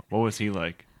 Yeah. What was he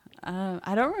like?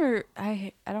 I don't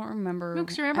remember.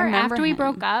 Because remember after we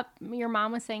broke up, your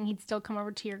mom was saying he'd still come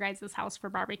over to your guys' house for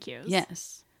barbecues.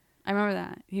 Yes. I remember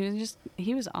that.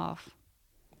 He was off.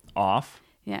 Off?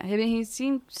 Yeah. He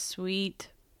seemed sweet,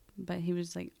 but he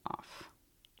was like off.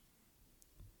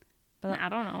 But I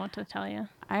don't know what to tell you.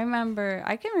 I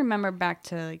can remember back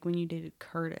to like when you dated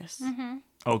Curtis. Mm-hmm.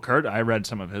 Oh, Kurt, I read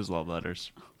some of his love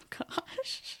letters.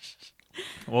 Gosh.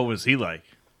 What was he like?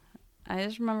 I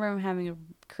just remember him having a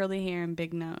curly hair and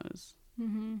big nose.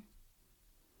 Mm-hmm.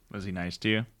 Was he nice to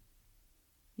you?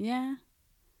 Yeah.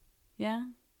 Yeah.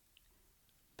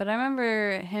 But I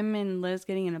remember him and Liz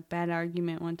getting in a bad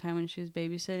argument one time when she was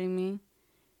babysitting me.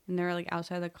 And they were like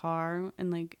outside the car.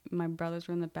 And like my brothers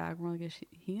were in the back. And we're like, is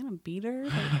he going to beat her?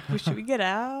 Like, should we get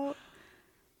out?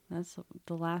 That's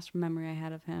the last memory I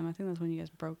had of him. I think that's when you guys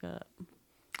broke up.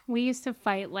 We used to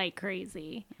fight like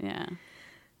crazy. Yeah.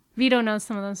 Vito knows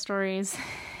some of those stories.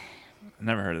 I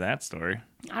never heard of that story.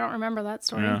 I don't remember that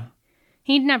story. Yeah.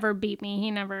 He never beat me.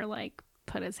 He never like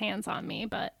put his hands on me,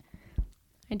 but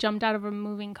I jumped out of a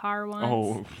moving car once.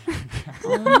 Oh.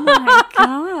 Oh my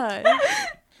God.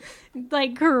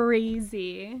 Like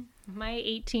crazy. My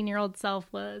 18-year-old self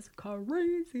was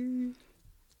crazy.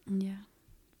 Yeah.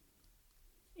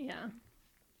 Yeah.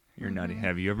 You're nutty.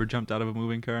 Have you ever jumped out of a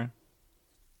moving car?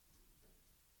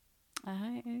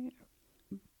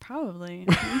 Probably.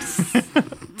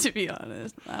 To be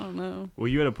honest. I don't know. Well,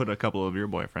 you had to put a couple of your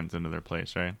boyfriends into their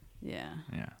place, right? Yeah.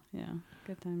 Yeah. Yeah.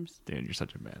 Good times. Dude, you're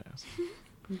such a badass.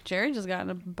 Jerry just got in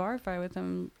a bar fight with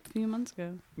him a few months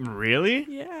ago. Really?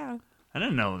 Yeah. I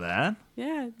didn't know that.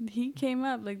 Yeah. He came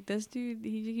up like this dude.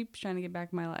 He keeps trying to get back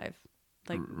in my life.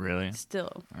 Like really?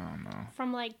 Still. Oh no.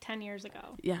 From like 10 years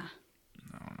ago. Yeah.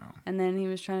 No. And then he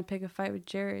was trying to pick a fight with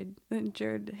Jared. Then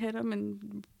Jared hit him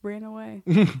and ran away.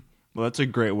 Well, that's a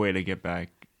great way to get back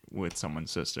with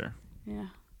someone's sister. Yeah.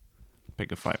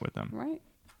 Pick a fight with them. Right.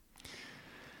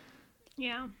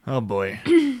 Yeah. Oh boy.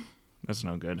 That's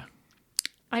no good.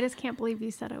 I just can't believe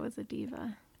you said I was a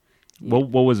diva. Yeah.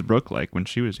 What was Brooke like when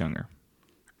she was younger?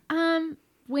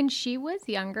 When she was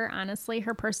younger, honestly,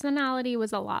 her personality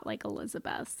was a lot like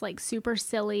Elizabeth's, like super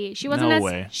silly. She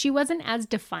wasn't as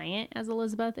defiant as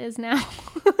Elizabeth is now.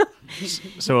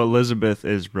 So Elizabeth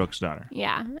is Brooke's daughter.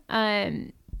 Yeah.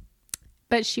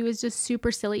 But she was just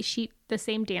super silly. The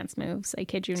same dance moves. I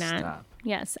kid you not. Stop.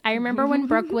 Yes. I remember when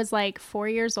Brooke was like 4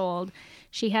 years old,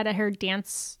 she had her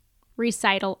dance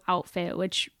recital outfit,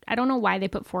 which I don't know why they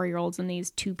put 4-year-olds in these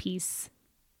 2-piece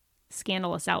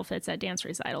scandalous outfits at dance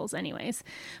recitals anyways.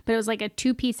 But it was like a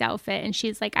 2-piece outfit. And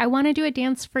she's like, I want to do a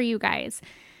dance for you guys.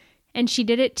 And she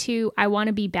did it to I Want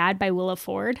to Be Bad by Willa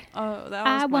Ford. Oh, that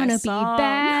was I want to be song.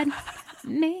 bad.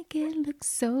 Make it look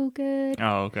so good.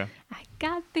 Oh, okay. I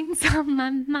got things on my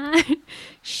mind.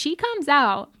 She comes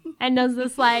out and does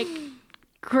this like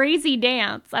crazy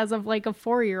dance as of like a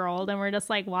 4-year-old. And we're just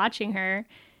like watching her.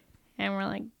 And we're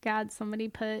like, God, somebody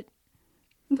put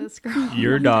this girl.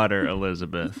 Your daughter,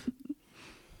 Elizabeth,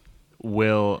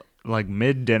 will like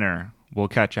mid-dinner will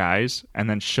catch eyes and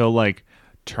then she'll like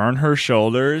turn her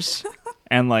shoulders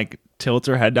and like tilt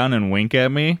her head down and wink at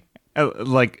me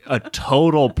like a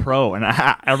total pro. And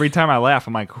every time I laugh,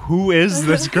 I'm like, who is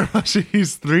this girl?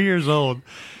 She's 3 years old.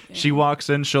 She walks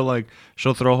in, she'll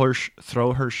throw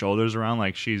her shoulders around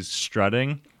like she's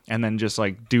strutting, and then just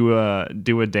like do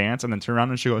a dance, and then turn around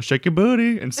and she goes, shake your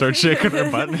booty, and start shaking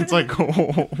her butt. And it's like,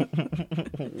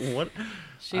 what?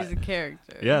 She's a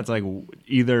character. Yeah, it's like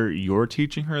either you're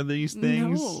teaching her these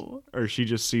things, or she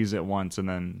just sees it once and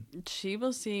then she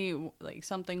will see like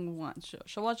something once.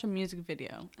 She'll watch a music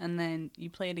video, and then you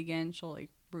play it again. She'll like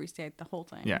restate the whole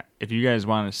thing. Yeah. If you guys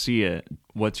want to see it,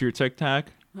 what's your TikTok?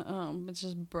 It's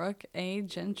just Brooke A.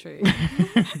 Gentry.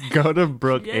 Go to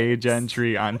Brooke A.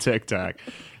 Gentry on TikTok.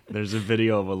 There's a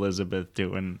video of Elizabeth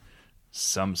doing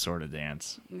some sort of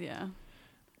dance. Yeah.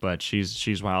 But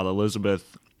she's wild.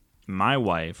 Elizabeth, my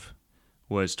wife,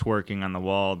 was twerking on the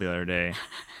wall the other day,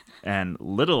 and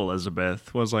little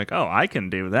Elizabeth was like, "Oh, I can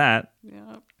do that."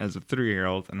 Yeah. As a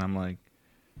 3-year-old, and I'm like,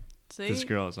 see, this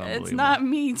girl is unbelievable. It's not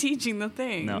me teaching the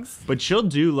things. No, but she'll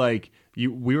do like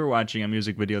we were watching a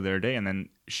music video the other day, and then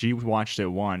she watched it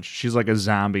once. She's like a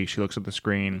zombie. She looks at the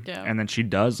screen, and then she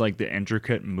does like the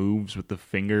intricate moves with the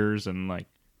fingers, and like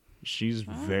she's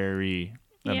very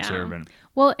observant.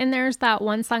 Well, and there's that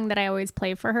one song that I always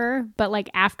play for her, but like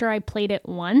after I played it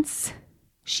once,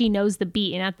 she knows the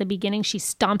beat, and at the beginning she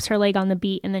stomps her leg on the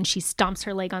beat, and then she stomps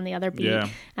her leg on the other beat,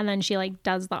 and then she like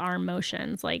does the arm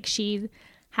motions. Like she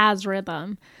has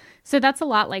rhythm. So that's a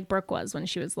lot like Brooke was when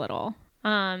she was little.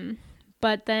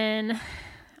 But then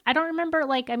I don't remember,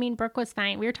 like, I mean, Brooke was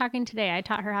fine. We were talking today. I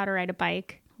taught her how to ride a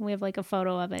bike. We have like a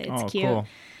photo of it. It's cute. Cool.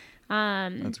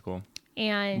 That's cool.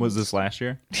 And was this last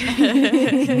year?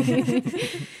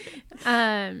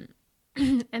 And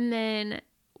then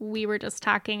we were just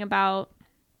talking about,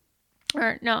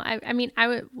 or no,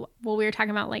 we were talking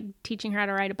about like teaching her how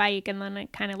to ride a bike, and then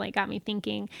it kind of like got me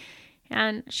thinking.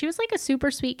 And she was like a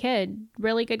super sweet kid,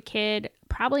 really good kid,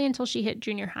 probably until she hit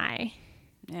junior high.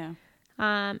 Yeah.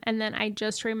 And then I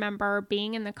just remember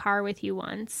being in the car with you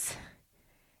once,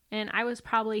 and I was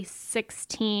probably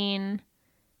 16.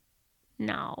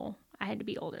 No, I had to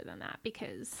be older than that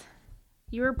because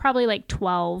you were probably like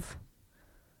 12.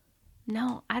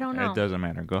 No, I don't know. It doesn't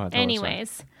matter. Go ahead.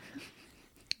 Anyways,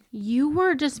 you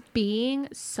were just being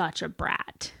such a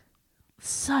brat.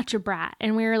 Such a brat.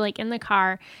 And we were like in the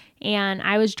car, and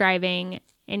I was driving,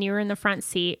 and you were in the front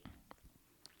seat,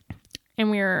 and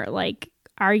we were like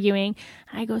arguing,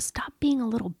 and I go, stop being a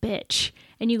little bitch,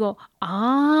 and you go,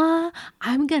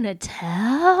 I'm gonna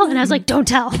tell, and I was like, don't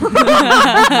tell.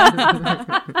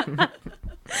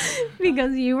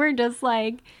 Because you were just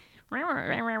like,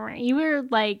 you were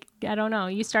like, I don't know,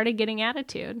 you started getting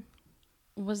attitude.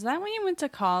 Was that when you went to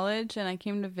college and I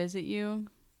came to visit you?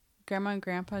 Grandma and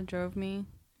Grandpa drove me?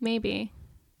 Maybe.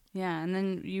 Yeah, and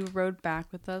then you rode back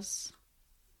with us?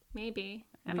 Maybe.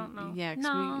 I don't know. Yeah,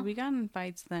 because we got in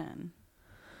fights then.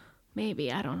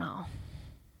 Maybe. I don't know.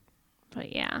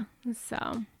 But yeah, so.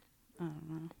 I don't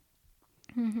know.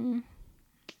 Mm-hmm.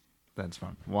 That's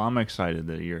fun. Well, I'm excited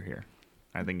that you're here.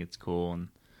 I think it's cool, and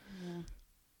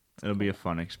it'll be a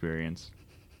fun experience.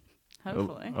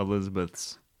 Hopefully.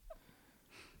 Elizabeth's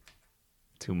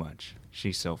too much.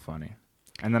 She's so funny.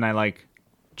 And then I like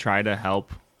try to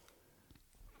help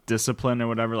discipline or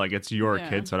whatever. Like it's your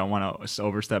kid, so I don't want to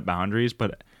overstep boundaries,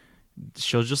 but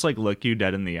she'll just like look you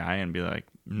dead in the eye and be like,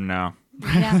 no.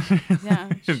 Yeah.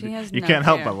 She has you no can't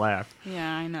care. help but laugh.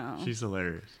 Yeah, I know. She's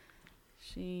hilarious.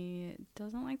 She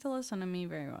doesn't like to listen to me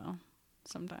very well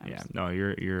sometimes. Yeah, no,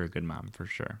 you're a good mom for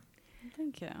sure.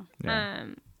 Thank you. Yeah.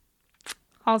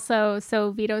 Also, so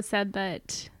Vito said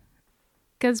that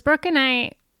because Brooke and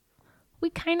I, we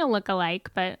kind of look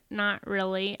alike, but not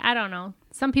really. I don't know.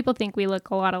 Some people think we look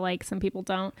a lot alike. Some people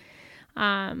don't.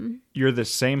 You're the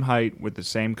same height with the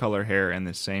same color hair and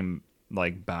the same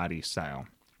like body style.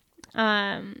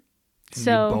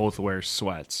 So you both wear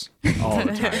sweats all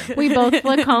the time. We both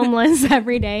look homeless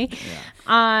every day.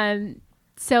 Yeah.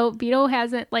 So Vito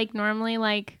hasn't like normally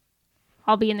like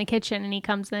I'll be in the kitchen and he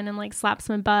comes in and like slaps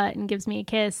my butt and gives me a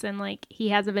kiss, and like he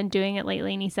hasn't been doing it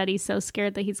lately, and he said he's so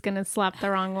scared that he's gonna slap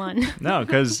the wrong one. No,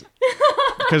 because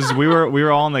we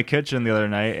were all in the kitchen the other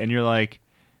night, and you're like,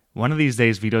 one of these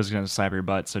days Vito's gonna slap your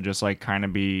butt, so just like kind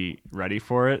of be ready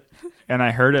for it. And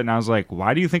I heard it and I was like,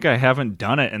 why do you think I haven't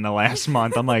done it in the last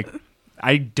month? I'm like,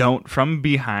 I don't. From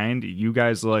behind, you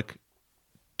guys look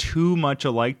too much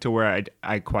alike to where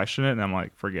I question it, and I'm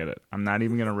like, forget it. I'm not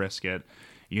even gonna risk it.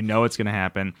 You know it's gonna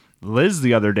happen. Liz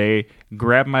the other day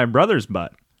grabbed my brother's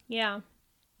butt. Yeah.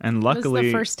 And luckily, it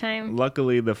was the first time.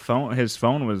 Luckily, his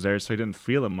phone was there, so he didn't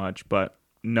feel it much. But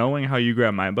knowing how you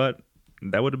grabbed my butt,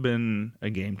 that would have been a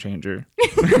game changer.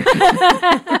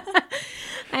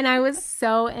 I And I was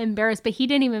so embarrassed, but he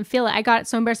didn't even feel it. I got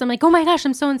so embarrassed. I'm like, oh my gosh,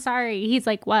 I'm so sorry. He's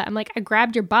like, what? I'm like, I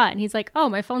grabbed your butt. And he's like, oh,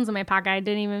 my phone's in my pocket. I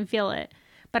didn't even feel it.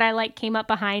 But I like came up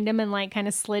behind him and like kind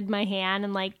of slid my hand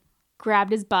and like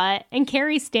grabbed his butt. And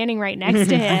Carrie's standing right next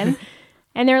to him.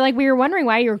 And they were like, we were wondering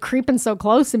why you were creeping so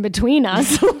close in between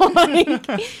us. Like,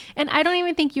 and I don't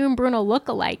even think you and Bruno look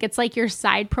alike. It's like your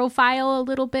side profile a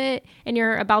little bit, and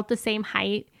you're about the same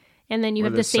height, and then you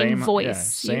have the same voice. Yeah,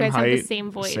 same you guys height, have the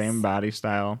same voice. Same body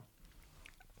style.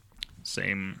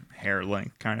 Same hair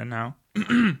length kind of now.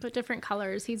 But different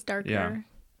colors. He's darker. Yeah.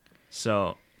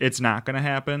 So it's not going to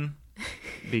happen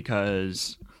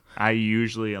because I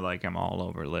usually like I'm all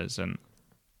over Liz, and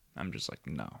I'm just like,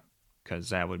 no, because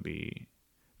that would be...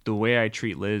 The way I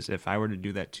treat Liz, if I were to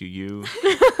do that to you,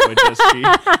 would just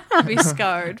be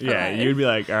scarred. Yeah, you'd be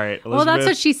like, all right, Elizabeth, well, that's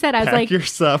what she said. I was pack like, your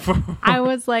stuff. I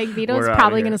was like, Vito's We're probably outta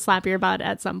going here. to slap your butt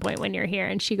at some point when you're here.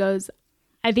 And she goes,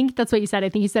 I think that's what you said. I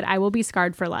think you said, I will be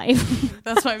scarred for life.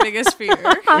 That's my biggest fear.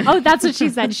 Oh, that's what she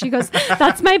said. She goes,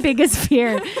 that's my biggest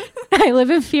fear. I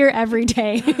live in fear every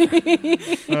day.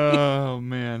 Oh,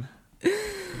 man.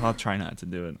 I'll try not to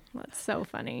do it. That's so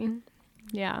funny.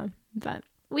 Yeah, but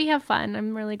we have fun.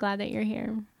 I'm really glad that you're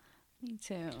here. Me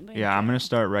too. Thank Yeah, I'm you. going to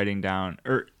start writing down,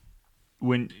 or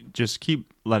just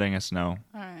keep letting us know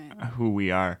All right. who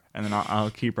we are, and then I'll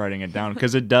keep writing it down,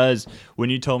 because it does. When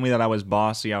you told me that I was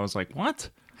bossy, I was like, what?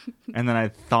 And then I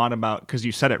thought about, because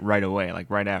you said it right away, like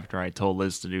right after I told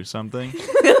Liz to do something.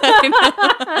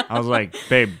 I was like,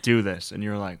 babe, do this. And you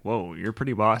were like, whoa, you're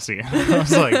pretty bossy. I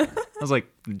was like,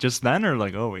 just then or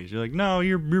like always? You're like, no,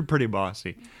 you're pretty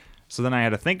bossy. So then I had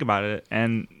to think about it,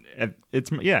 and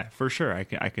it's, yeah, for sure, I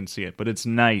can see it. But it's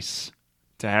nice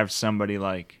to have somebody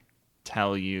like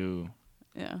tell you,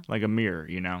 Yeah. like a mirror,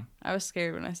 you know? I was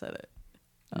scared when I said it.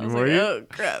 I was Were like, you? oh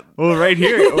crap. Well, right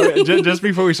here, just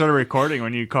before we started recording,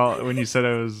 when you said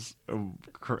it was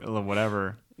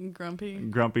whatever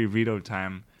grumpy Vito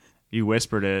time, you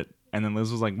whispered it, and then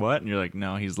Liz was like, "What?" And you're like,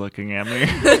 "No, he's looking at me."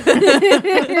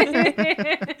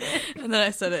 And then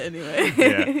I said it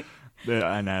anyway.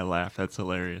 Yeah, and I laughed. That's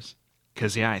hilarious.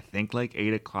 Cause I think like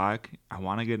 8:00. I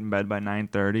want to get in bed by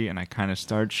 9:30, and I kind of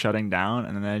start shutting down,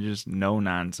 and then I just no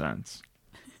nonsense.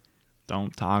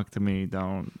 Don't talk to me.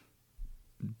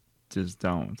 Just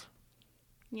don't.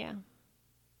 Yeah.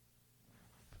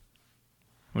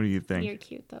 What do you think? You're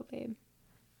cute though, babe.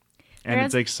 And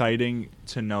it's exciting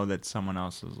to know that someone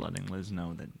else is letting Liz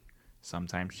know that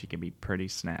sometimes she can be pretty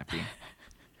snappy.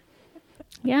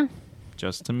 Yeah.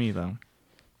 Just to me, though.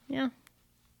 Yeah.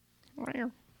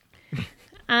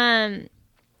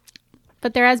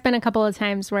 But there has been a couple of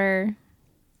times where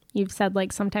you've said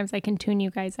like sometimes I can tune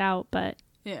you guys out, but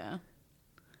Yeah.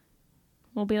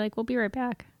 we'll be right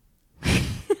back.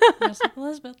 I was like,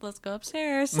 Elizabeth, let's go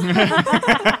upstairs.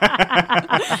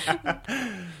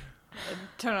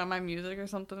 Turn on my music or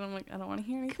something. I'm like, I don't want to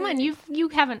hear anything. Come on, you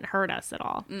haven't heard us at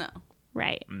all. No.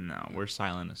 Right. No, we're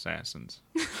silent assassins.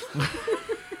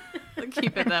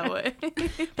 Keep it that way.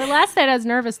 But last night I was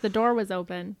nervous. The door was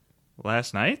open.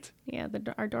 Last night? Yeah,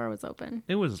 our door was open.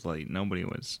 It was late. Nobody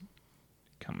was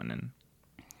coming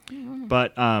in.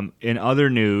 But in other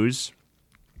news,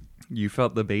 you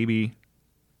felt the baby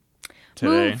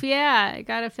today. Move, yeah. I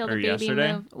gotta feel the Or baby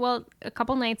yesterday? move. Well, a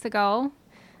couple nights ago,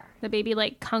 the baby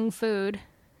like kung food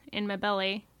in my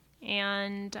belly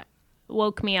and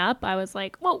woke me up. I was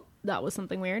like, whoa, that was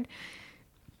something weird.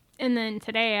 And then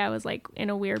today I was like in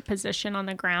a weird position on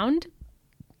the ground.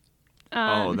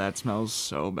 Oh, that smells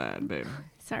so bad, babe.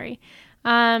 Sorry.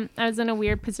 I was in a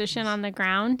weird position on the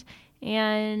ground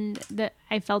and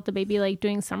I felt the baby like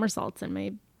doing somersaults in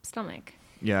my stomach.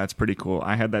 Yeah, it's pretty cool.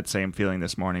 I had that same feeling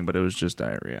this morning, but it was just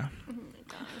diarrhea.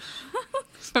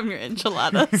 From your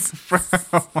enchiladas.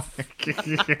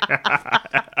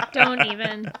 Don't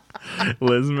even.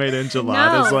 Liz made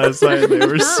enchiladas No. last night. They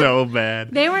were so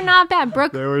bad. They were not bad.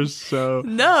 Brooke, They were so...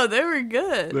 No, they were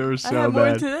good. They were I so had more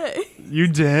bad. today. You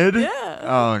did? Yeah.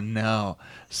 Oh, no.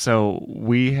 So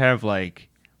we have like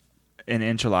an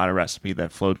enchilada recipe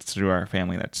that floats through our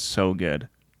family that's so good.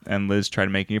 And Liz tried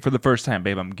making it for the first time.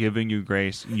 Babe, I'm giving you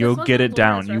grace. You'll wasn't get it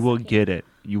down. Laura's You will recipe. get it.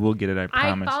 You will get it, I I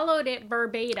promise. followed it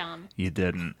verbatim. You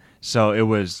didn't. So it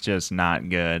was just not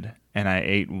good. And I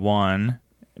ate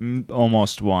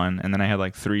almost one. And then I had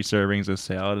like 3 servings of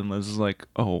salad. And Liz was like,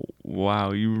 oh,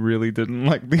 wow, you really didn't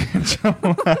like the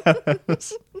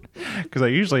enchiladas. Because I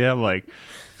usually have like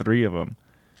 3 of them.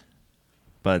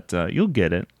 But you'll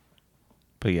get it.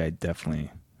 But yeah,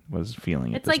 definitely was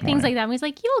feeling it. It's like things like that. And he's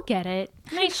like, "You'll get it.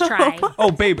 Nice try."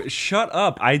 Oh, babe, shut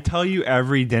up. I tell you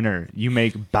every dinner, you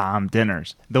make bomb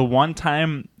dinners. The one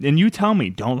time, and you tell me,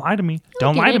 don't lie to me.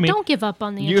 Don't lie to me. Don't give up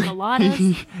on the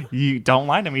enchiladas. You don't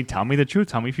lie to me. Tell me the truth.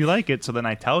 Tell me if you like it. So then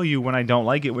I tell you when I don't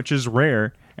like it, which is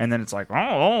rare. And then it's like,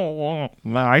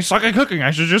 I suck at cooking.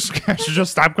 I should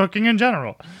just stop cooking in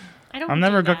general. I'm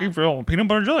never cooking for peanut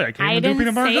butter jelly. I can't even do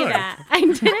peanut butter jelly. I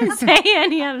didn't say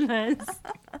any of this.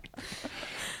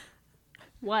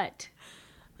 What?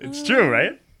 It's true,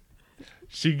 right?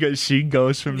 She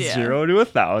goes from 0 to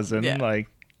 1,000 like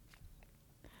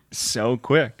so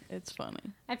quick. It's funny.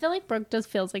 I feel like Brooke just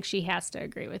feels like she has to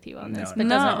agree with you on this, No. but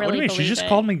doesn't really What do you mean? She just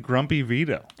called me Grumpy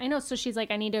Vito. I know, so she's like,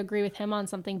 I need to agree with him on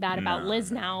something bad about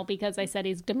Liz now because I said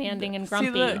he's demanding and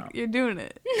grumpy. See, look, you're doing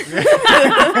it.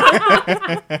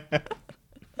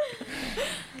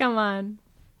 Come on.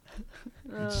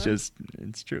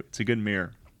 It's true. It's a good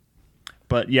mirror.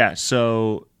 But yeah,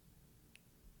 so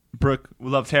Brooke, we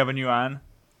loved having you on.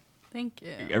 Thank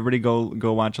you. Everybody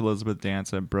go watch Elizabeth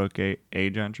dance at Brooke A.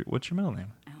 Gentry. What's your middle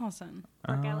name? Allison.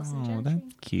 Brooke Allison Gentry.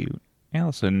 That's cute.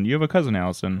 Allison. You have a cousin,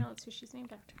 Allison. No, that's who she's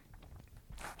named after.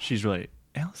 She's really...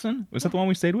 Allison? Was that the one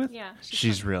we stayed with? Yeah.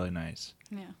 She's really nice.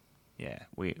 Yeah. Yeah,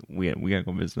 we gotta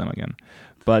go visit them again.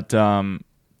 But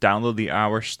download the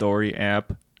Our Story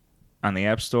app on the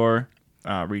App Store.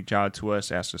 Reach out to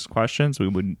us, ask us questions. We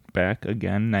will be back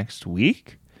again next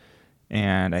week.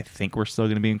 And I think we're still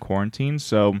going to be in quarantine.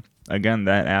 So, again,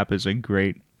 that app is a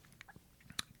great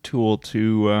tool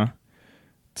to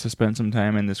spend some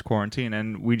time in this quarantine.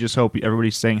 And we just hope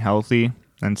everybody's staying healthy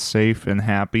and safe and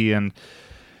happy. And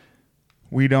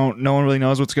no one really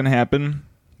knows what's going to happen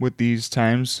with these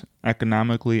times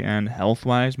economically and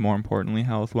health-wise, more importantly,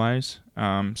 health-wise.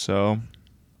 So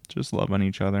just love on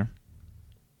each other.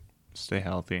 Stay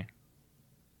healthy.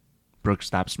 Brooke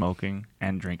stopped smoking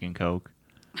and drinking Coke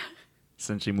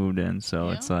since she moved in, so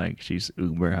it's like she's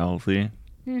uber healthy.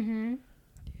 Mm-hmm.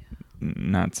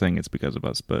 Not saying it's because of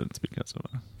us, but it's because of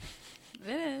us.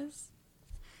 It is.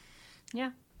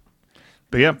 Yeah.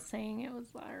 But yeah. Not saying it was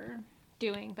our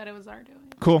doing, but it was our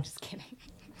doing. Cool. Just kidding.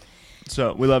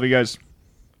 So we love you guys.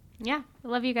 Yeah. I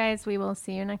love you guys. We will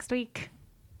see you next week.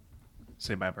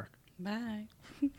 Say bye, Brooke. Bye.